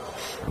 and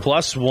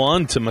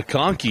 +1 to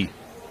McConkey.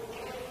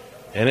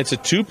 And it's a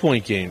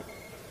 2-point game.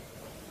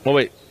 Oh,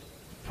 wait.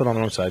 Put it on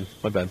the wrong side.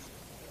 My bad.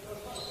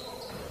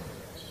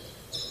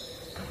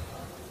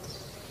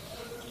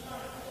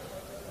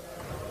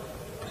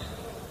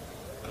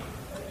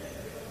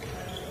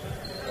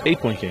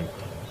 Eight-point game.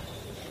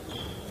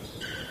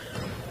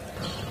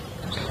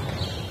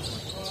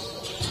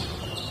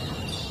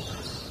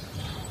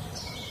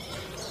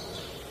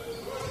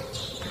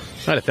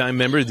 I had a family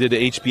member who did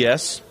the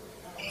HBS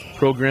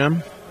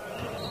program.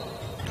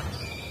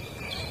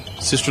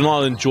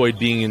 Sister-in-law enjoyed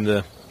being in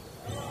the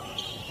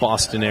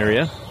Boston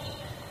area.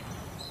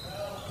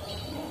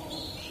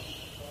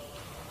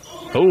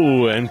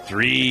 Oh, and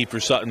 3 for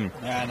Sutton.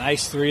 Yeah,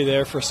 nice 3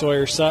 there for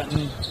Sawyer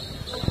Sutton.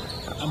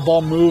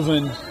 Ball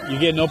moving. You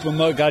get an open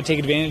look, got to take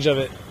advantage of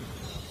it.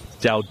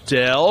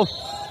 Dowdell.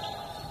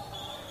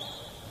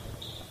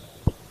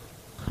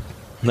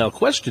 Now, the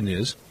question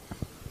is,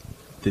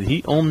 did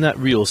he own that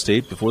real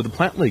estate before the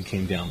plant leg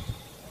came down?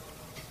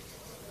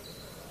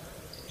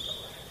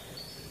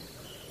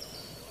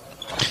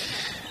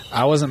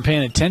 I wasn't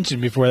paying attention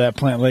before that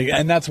plant leg,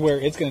 and that's where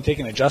it's going to take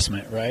an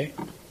adjustment, right?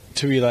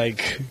 To be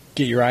like,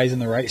 get your eyes in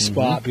the right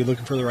spot, be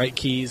looking for the right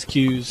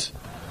cues.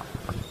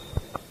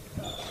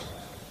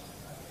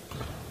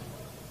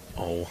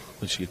 Oh,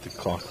 let's get the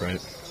clock right.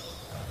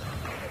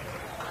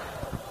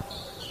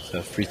 So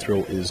that free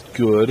throw is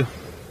good.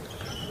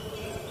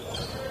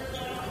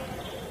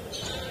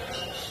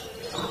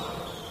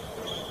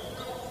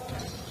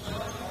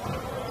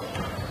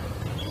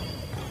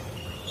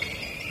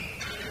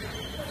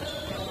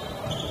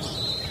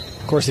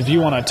 Of course, if you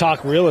want to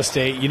talk real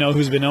estate, you know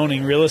who's been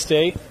owning real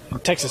estate?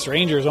 Texas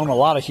Rangers own a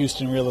lot of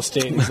Houston real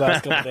estate these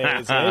last couple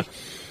days, eh?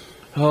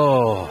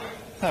 Oh.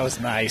 That was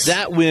nice.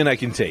 That win I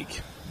can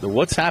take. But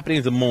what's happening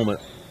at the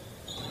moment,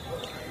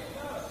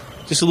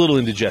 just a little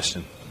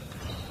indigestion.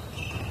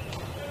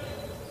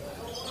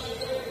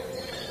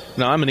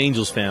 Now, I'm an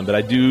Angels fan, but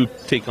I do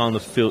take on the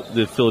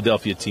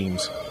Philadelphia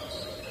teams.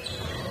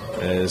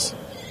 As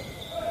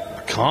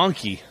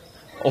Conky.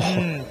 Oh.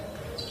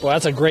 Well,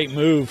 that's a great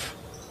move.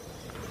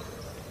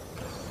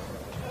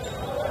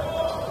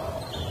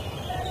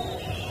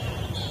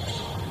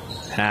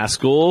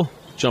 Haskell.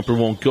 Jumper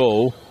won't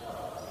go.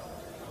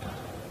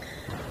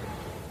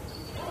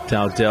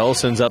 Dowdell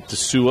sends up to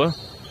Sua.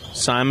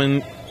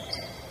 Simon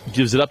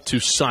gives it up to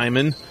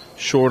Simon.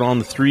 Short on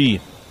the 3.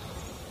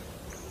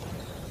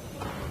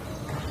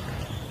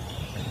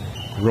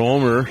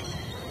 Romer.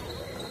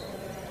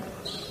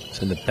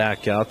 Send it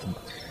back out.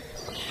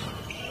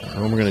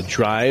 Romer going to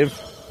drive.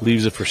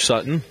 Leaves it for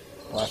Sutton.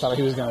 Well, I thought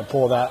he was going to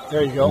pull that.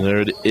 There you go. And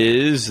there it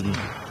is. And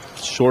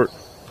short.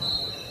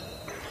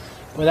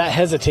 With that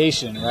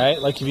hesitation, right?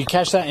 Like if you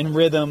catch that in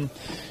rhythm,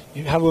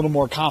 you have a little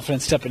more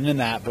confidence stepping in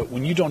that. But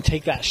when you don't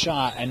take that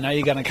shot and now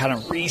you got to kind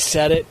of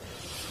reset it,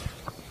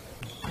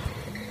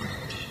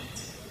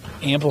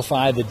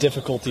 amplify the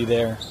difficulty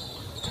there.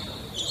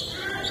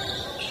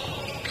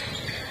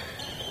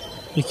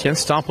 You can't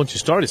stop once you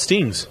start. It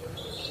stings.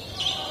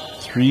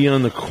 3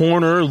 on the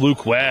corner.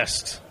 Luke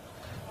West.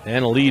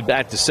 And a lead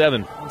back to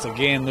 7. Once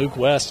again, Luke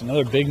West,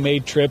 another big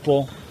made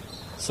triple.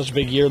 Such a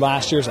big year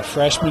last year as a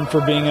freshman for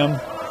Bingham.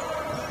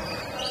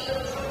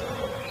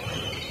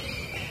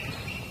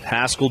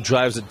 Haskell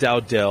drives at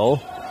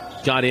Dowdell.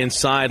 Got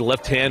inside,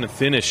 left hand and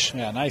finish.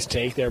 Yeah, nice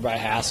take there by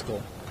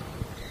Haskell.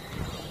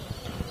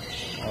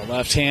 A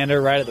left-hander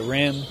right at the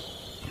rim.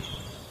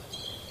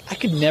 I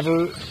could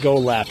never go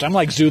left. I'm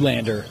like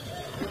Zoolander.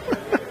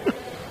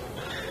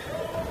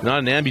 Not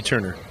an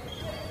ambi-turner.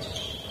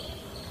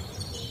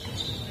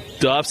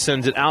 Duff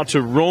sends it out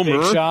to Romer.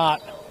 Big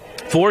shot.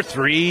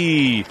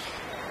 4-3.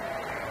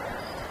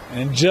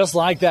 And just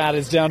like that,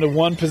 it's down to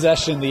one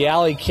possession. The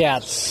Alley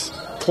Cats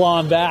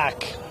clawing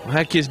back.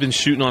 That kid's been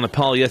shooting on a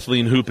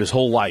polyethylene hoop his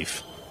whole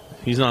life.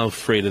 He's not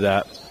afraid of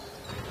that.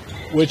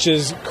 Which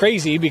is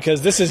crazy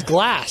because this is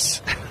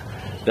glass.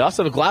 They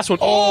also have a glass one.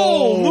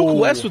 Oh, Luke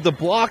West with the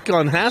block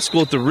on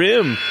Haskell at the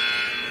rim.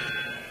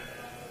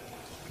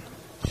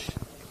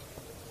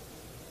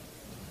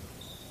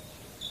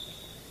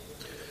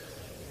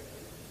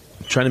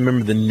 I'm trying to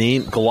remember the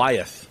name.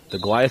 Goliath. The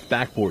Goliath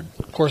backboard.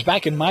 Of course,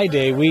 back in my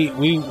day,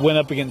 we went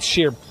up against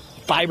sheer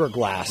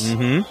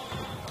fiberglass.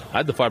 I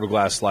had the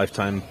fiberglass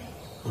Lifetime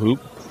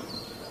hoop.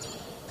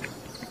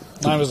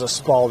 Mine was a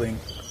Spalding.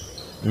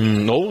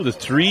 No, the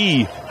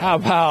 3. How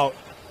about?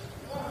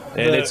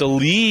 And it's a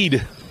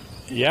lead.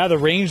 Yeah, the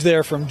range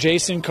there from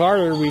Jason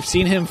Carter. We've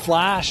seen him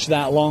flash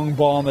that long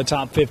ball in the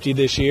top 50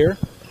 this year.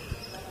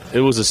 It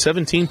was a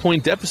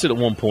 17-point deficit at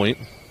one point.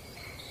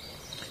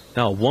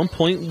 Now a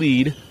 1-point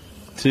lead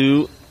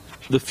to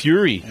the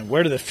Fury. And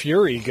where did the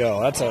Fury go?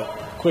 That's a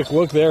quick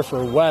look there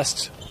for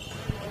West.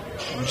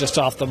 Just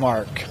off the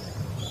mark.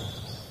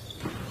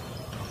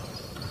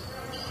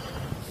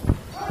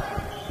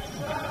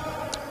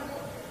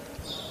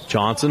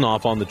 Johnson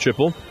off on the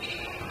triple.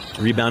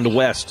 Rebound to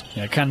West.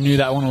 Yeah, I kind of knew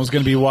that one was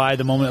going to be wide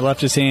the moment it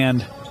left his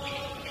hand.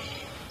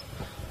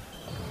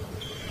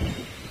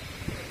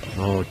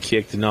 Oh,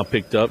 kicked and not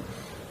picked up.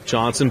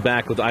 Johnson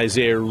back with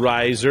Isaiah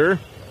Reiser.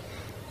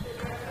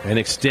 And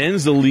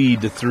extends the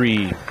lead to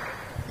 3.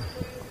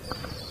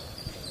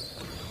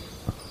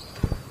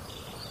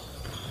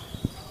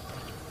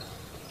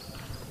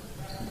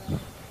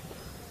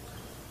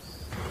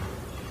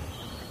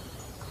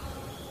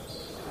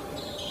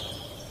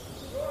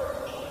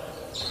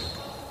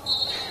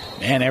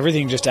 Man,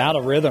 everything just out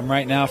of rhythm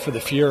right now for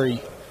the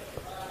Fury.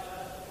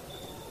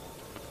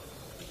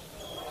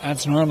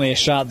 That's normally a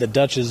shot that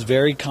Dutch is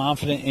very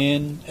confident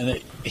in and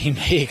that he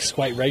makes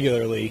quite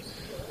regularly.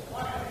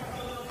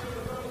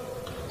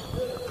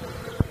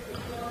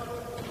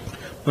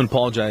 I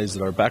apologize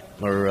that our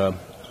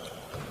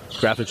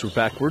graphics were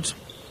backwards.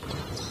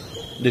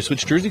 They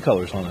switched jersey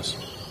colors on us.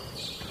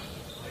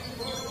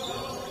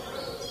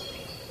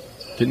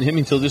 Didn't hit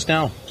me until just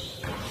now.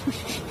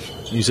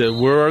 He said,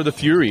 "Where are the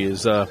Fury?"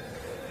 Is going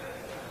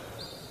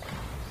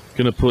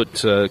to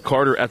put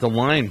Carter at the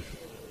line.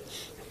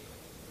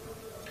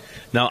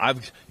 Now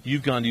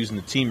you've gone to using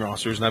the team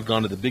rosters, and I've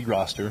gone to the big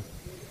roster.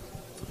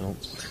 Oh,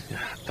 yeah,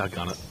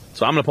 doggone it.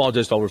 So I'm going to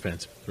apologize to all our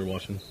fans for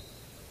watching.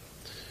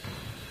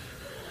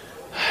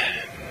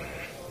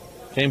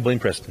 Can't blame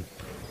Preston.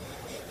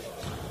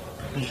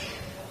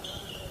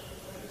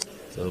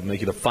 So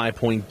make it a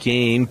 5-point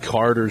game.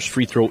 Carter's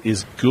free throw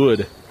is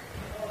good.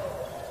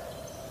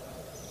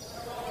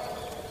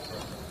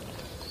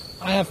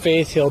 I have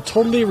faith he'll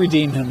totally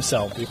redeem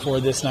himself before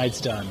this night's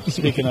done.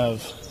 Speaking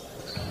of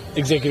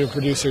executive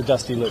producer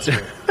Dusty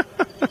Litzker.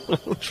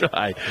 We'll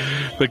try.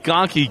 But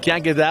Gonky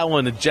can't get that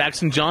one to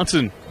Jackson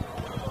Johnson.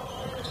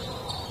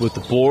 With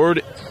the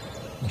board.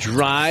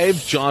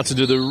 Drive. Johnson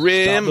to the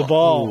rim. Stop the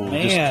ball.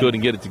 Man. Just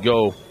couldn't get it to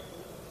go.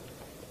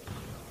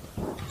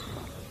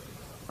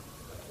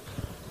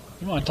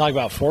 You want to talk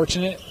about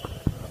fortunate?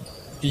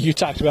 You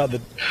talked about the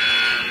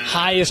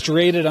highest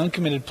rated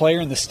uncommitted player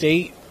in the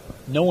state.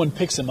 No one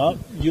picks him up.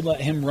 You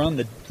let him run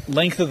the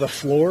length of the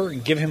floor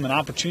and give him an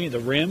opportunity at the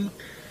rim.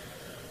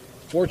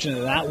 Fortunate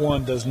that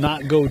one does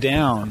not go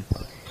down.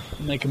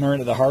 Make him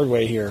earn it the hard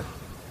way here.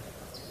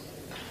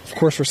 Of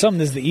course, for some,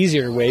 this is the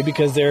easier way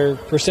because their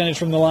percentage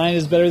from the line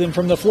is better than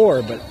from the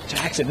floor. But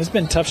Jackson, it's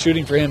been tough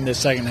shooting for him this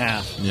second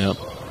half. Yep.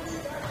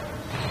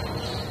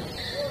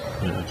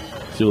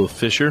 Phil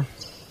Fisher.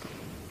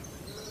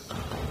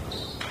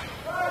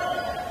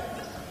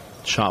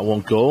 Shot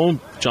won't go.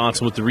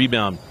 Johnson with the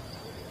rebound.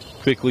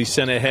 Quickly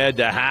sent ahead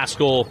to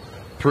Haskell.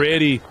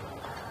 Pretty.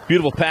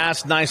 Beautiful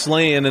pass. Nice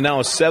lay-in. And now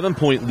a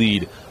 7-point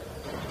lead.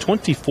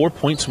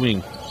 24-point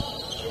swing.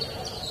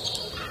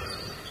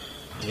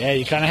 Yeah,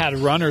 you kind of had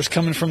runners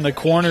coming from the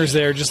corners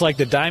there, just like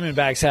the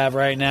Diamondbacks have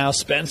right now.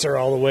 Spencer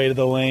all the way to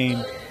the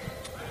lane.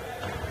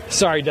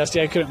 Sorry,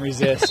 Dusty, I couldn't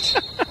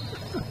resist.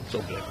 It's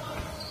okay.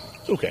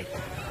 It's okay.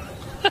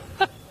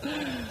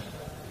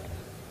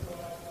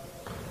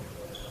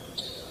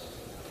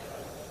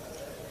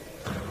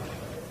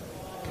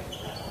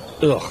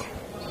 Ugh.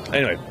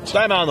 Anyway,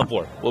 time out on the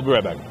floor. We'll be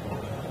right back.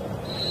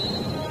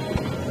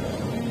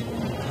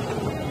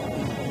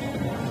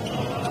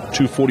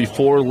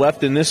 .244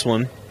 left in this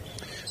one.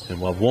 And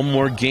we'll have one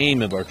more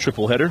game of our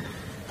triple header.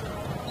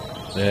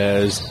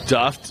 As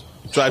Duft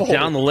drive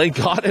down the lane,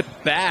 got it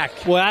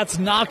back. Well, that's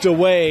knocked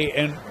away,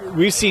 and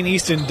we've seen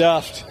Easton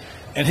Duft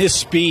and his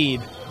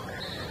speed.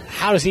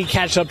 How does he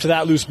catch up to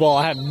that loose ball?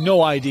 I have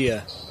no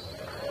idea.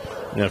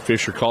 Yeah,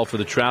 Fisher called for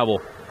the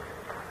travel.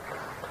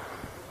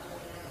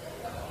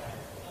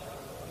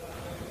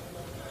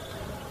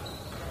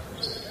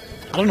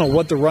 I don't know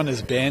what the run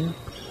has been,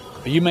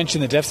 but you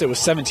mentioned the deficit was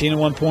 17 at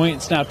one point.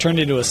 It's now turned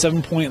into a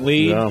 7-point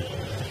lead. Yeah.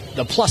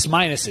 The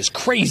plus-minus is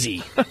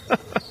crazy.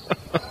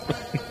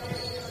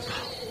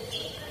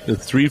 The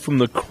three from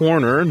the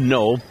corner,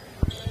 no.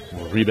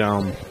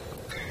 Rebound.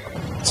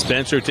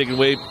 Spencer taking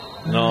away.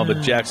 No,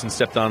 but Jackson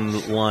stepped on the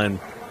line.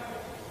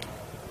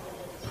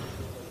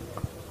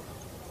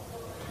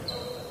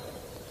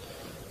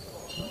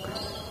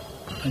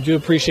 I do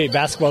appreciate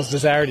basketball's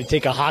desire to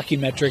take a hockey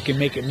metric and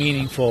make it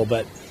meaningful,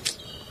 but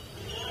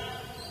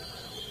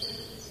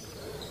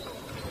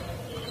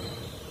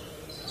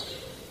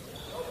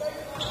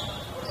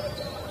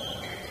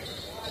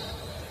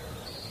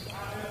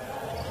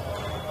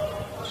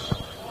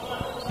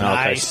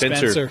nice,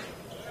 Spencer.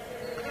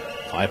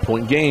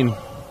 5-point game.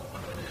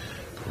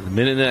 A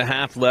minute and a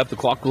half left. The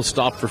clock will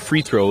stop for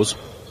free throws.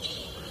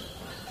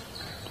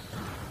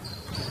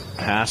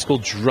 Haskell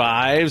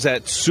drives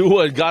at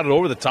Sua. Got it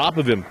over the top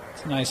of him.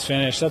 It's a nice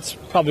finish. That's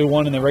probably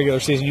one in the regular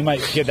season. You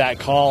might get that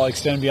call,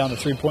 extend beyond the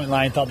three-point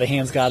line. Thought the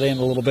hands got in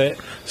a little bit.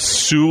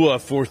 Sua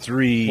for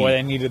three. Boy,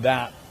 they needed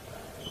that.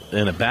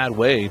 In a bad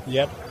way.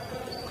 Yep.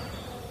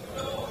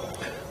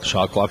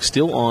 Shot clock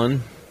still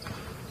on.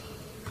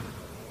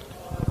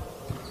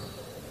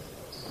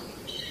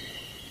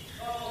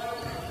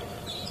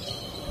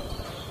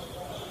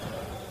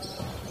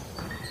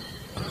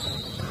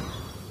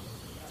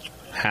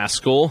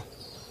 Haskell.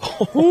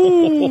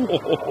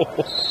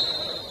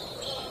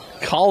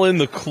 Colin,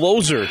 the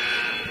closer.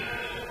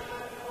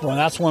 Well,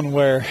 that's one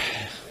where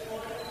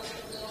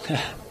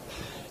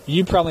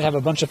you probably have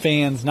a bunch of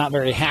fans not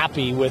very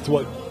happy with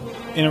what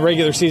in a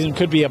regular season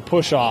could be a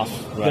push-off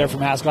there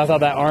from Haskell. I thought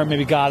that arm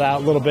maybe got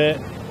out a little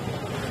bit.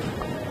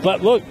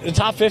 But look, the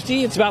top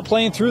 50, it's about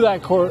playing through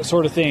that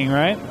sort of thing,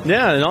 right?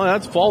 Yeah, no,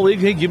 that's fall league.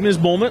 Hey, give him his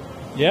moment.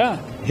 Yeah.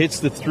 Hits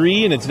the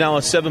 3, and it's now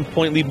a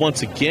 7-point lead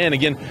once again.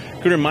 Again,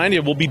 could remind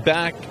you, we'll be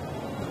back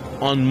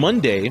on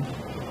Monday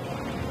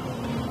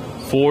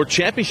for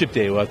championship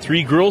day. We'll have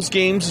 3 girls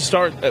games to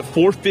start at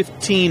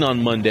 4:15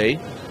 on Monday.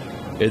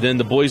 And then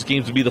the boys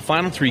games will be the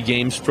final 3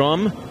 games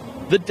from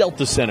the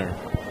Delta Center.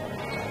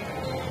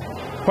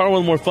 Probably one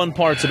of the more fun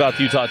parts about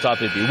the Utah Top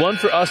 50. One,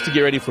 for us to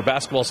get ready for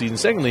basketball season.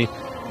 Secondly,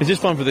 it's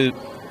just fun for the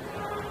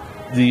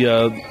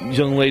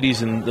young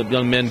ladies and the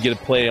young men to get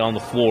to play on the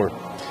floor.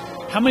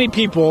 How many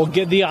people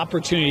get the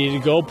opportunity to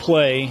go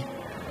play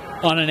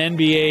on an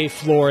NBA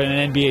floor in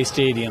an NBA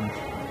stadium?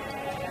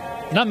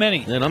 Not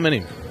many. Yeah, not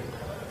many.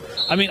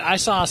 I mean, I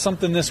saw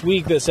something this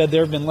week that said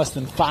there have been less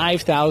than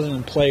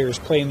 5,000 players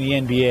play in the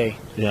NBA.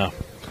 Yeah.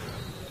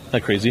 Isn't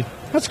that crazy?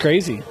 That's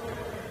crazy.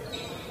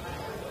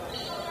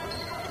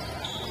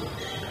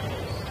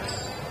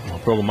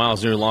 Brogan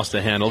Miles nearly lost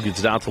the handle. Gets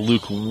it out to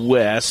Luke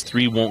West.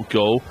 3 won't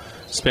go.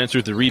 Spencer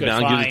with the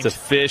rebound. Gives it to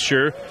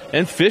Fisher.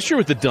 And Fisher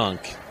with the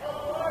dunk.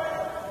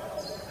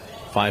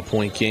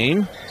 5-point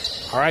game.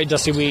 All right,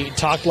 Dusty, we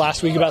talked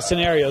last week about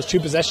scenarios.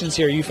 2 possessions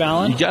here. Are you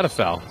fouling? You got to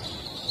foul.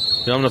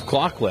 You don't have enough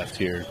clock left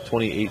here.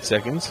 28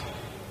 seconds.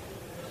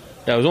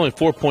 Yeah, it was only a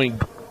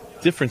 4-point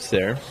difference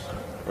there.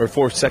 Or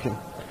 4-second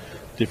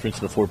difference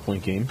in a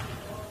 4-point game.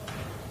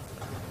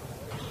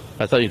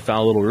 I thought you'd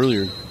foul a little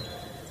earlier.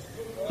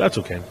 That's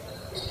okay.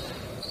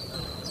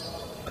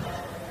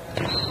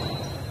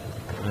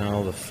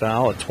 Now the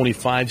foul at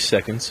 25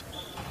 seconds.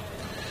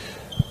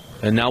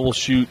 And now we'll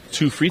shoot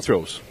 2 free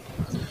throws.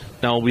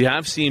 Now, we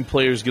have seen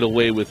players get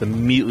away with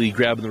immediately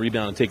grabbing the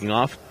rebound and taking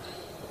off,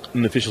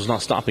 and the official's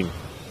not stopping.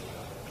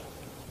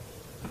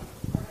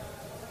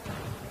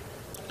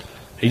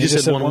 He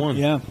just said 1-1.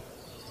 Yeah.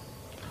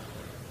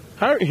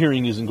 Our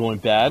hearing isn't going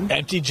bad.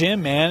 Empty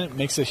gym, man. It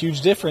makes a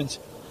huge difference.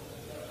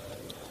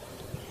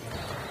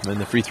 And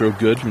the free throw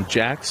good from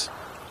Jax.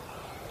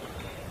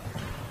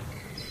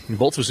 And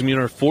both of us will be in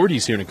our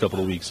 40s here in a couple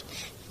of weeks.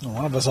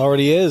 One of us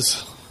already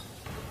is.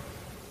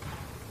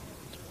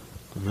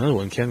 Another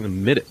one can't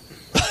admit it.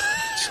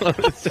 So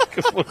the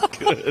second one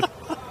good.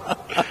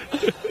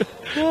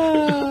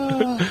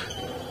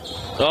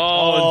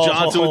 And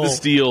Johnson with the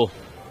steal.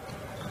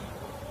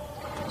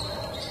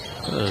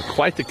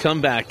 Quite the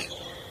comeback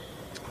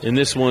in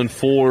this one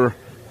for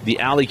the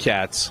Alley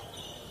Cats.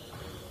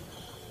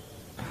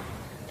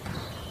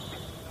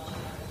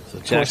 So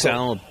Jax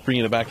Allen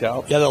bringing it back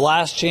out. Yeah, the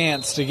last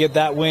chance to get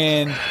that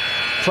win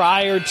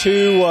prior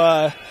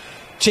to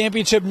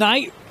championship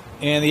night,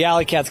 and the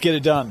Alley Cats get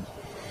it done.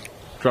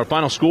 To our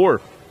final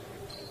score,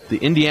 the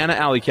Indiana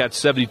Alley Cats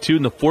 72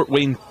 and the Fort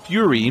Wayne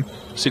Fury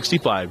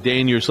 65.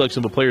 Dan, your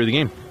selection of a player of the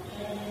game.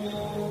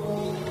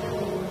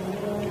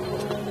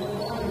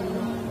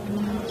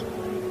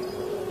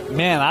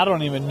 Man, I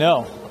don't even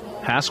know.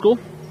 Haskell?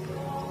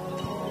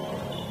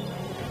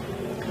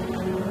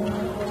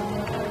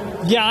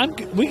 Yeah,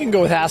 we can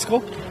go with Haskell.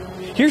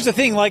 Here's the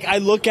thing, I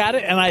look at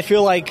it and I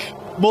feel like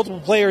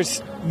multiple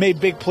players made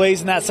big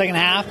plays in that second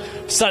half.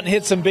 Sutton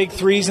hit some big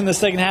threes in the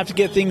second half to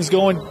get things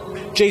going.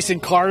 Jason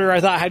Carter, I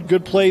thought, had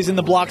good plays in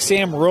the block.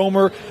 Sam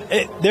Romer.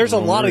 There's a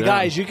lot of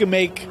guys you can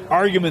make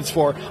arguments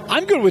for.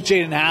 I'm good with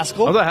Jaden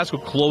Haskell. I thought Haskell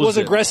closed was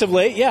aggressive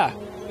late. Yeah.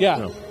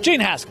 No.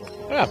 Jaden Haskell.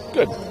 Yeah,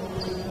 good.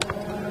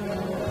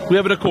 We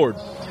have an accord.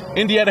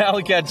 Indiana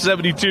Alley Cats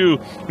 72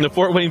 and the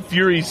Fort Wayne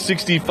Fury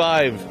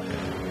 65.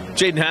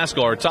 Jaden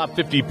Haskell, our top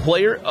 50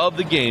 player of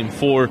the game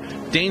for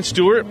Dane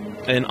Stewart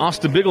and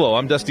Austin Bigelow.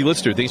 I'm Dusty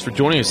Lister. Thanks for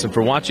joining us and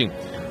for watching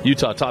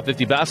Utah Top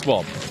 50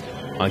 Basketball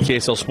on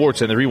KSL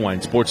Sports and the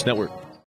Rewind Sports Network.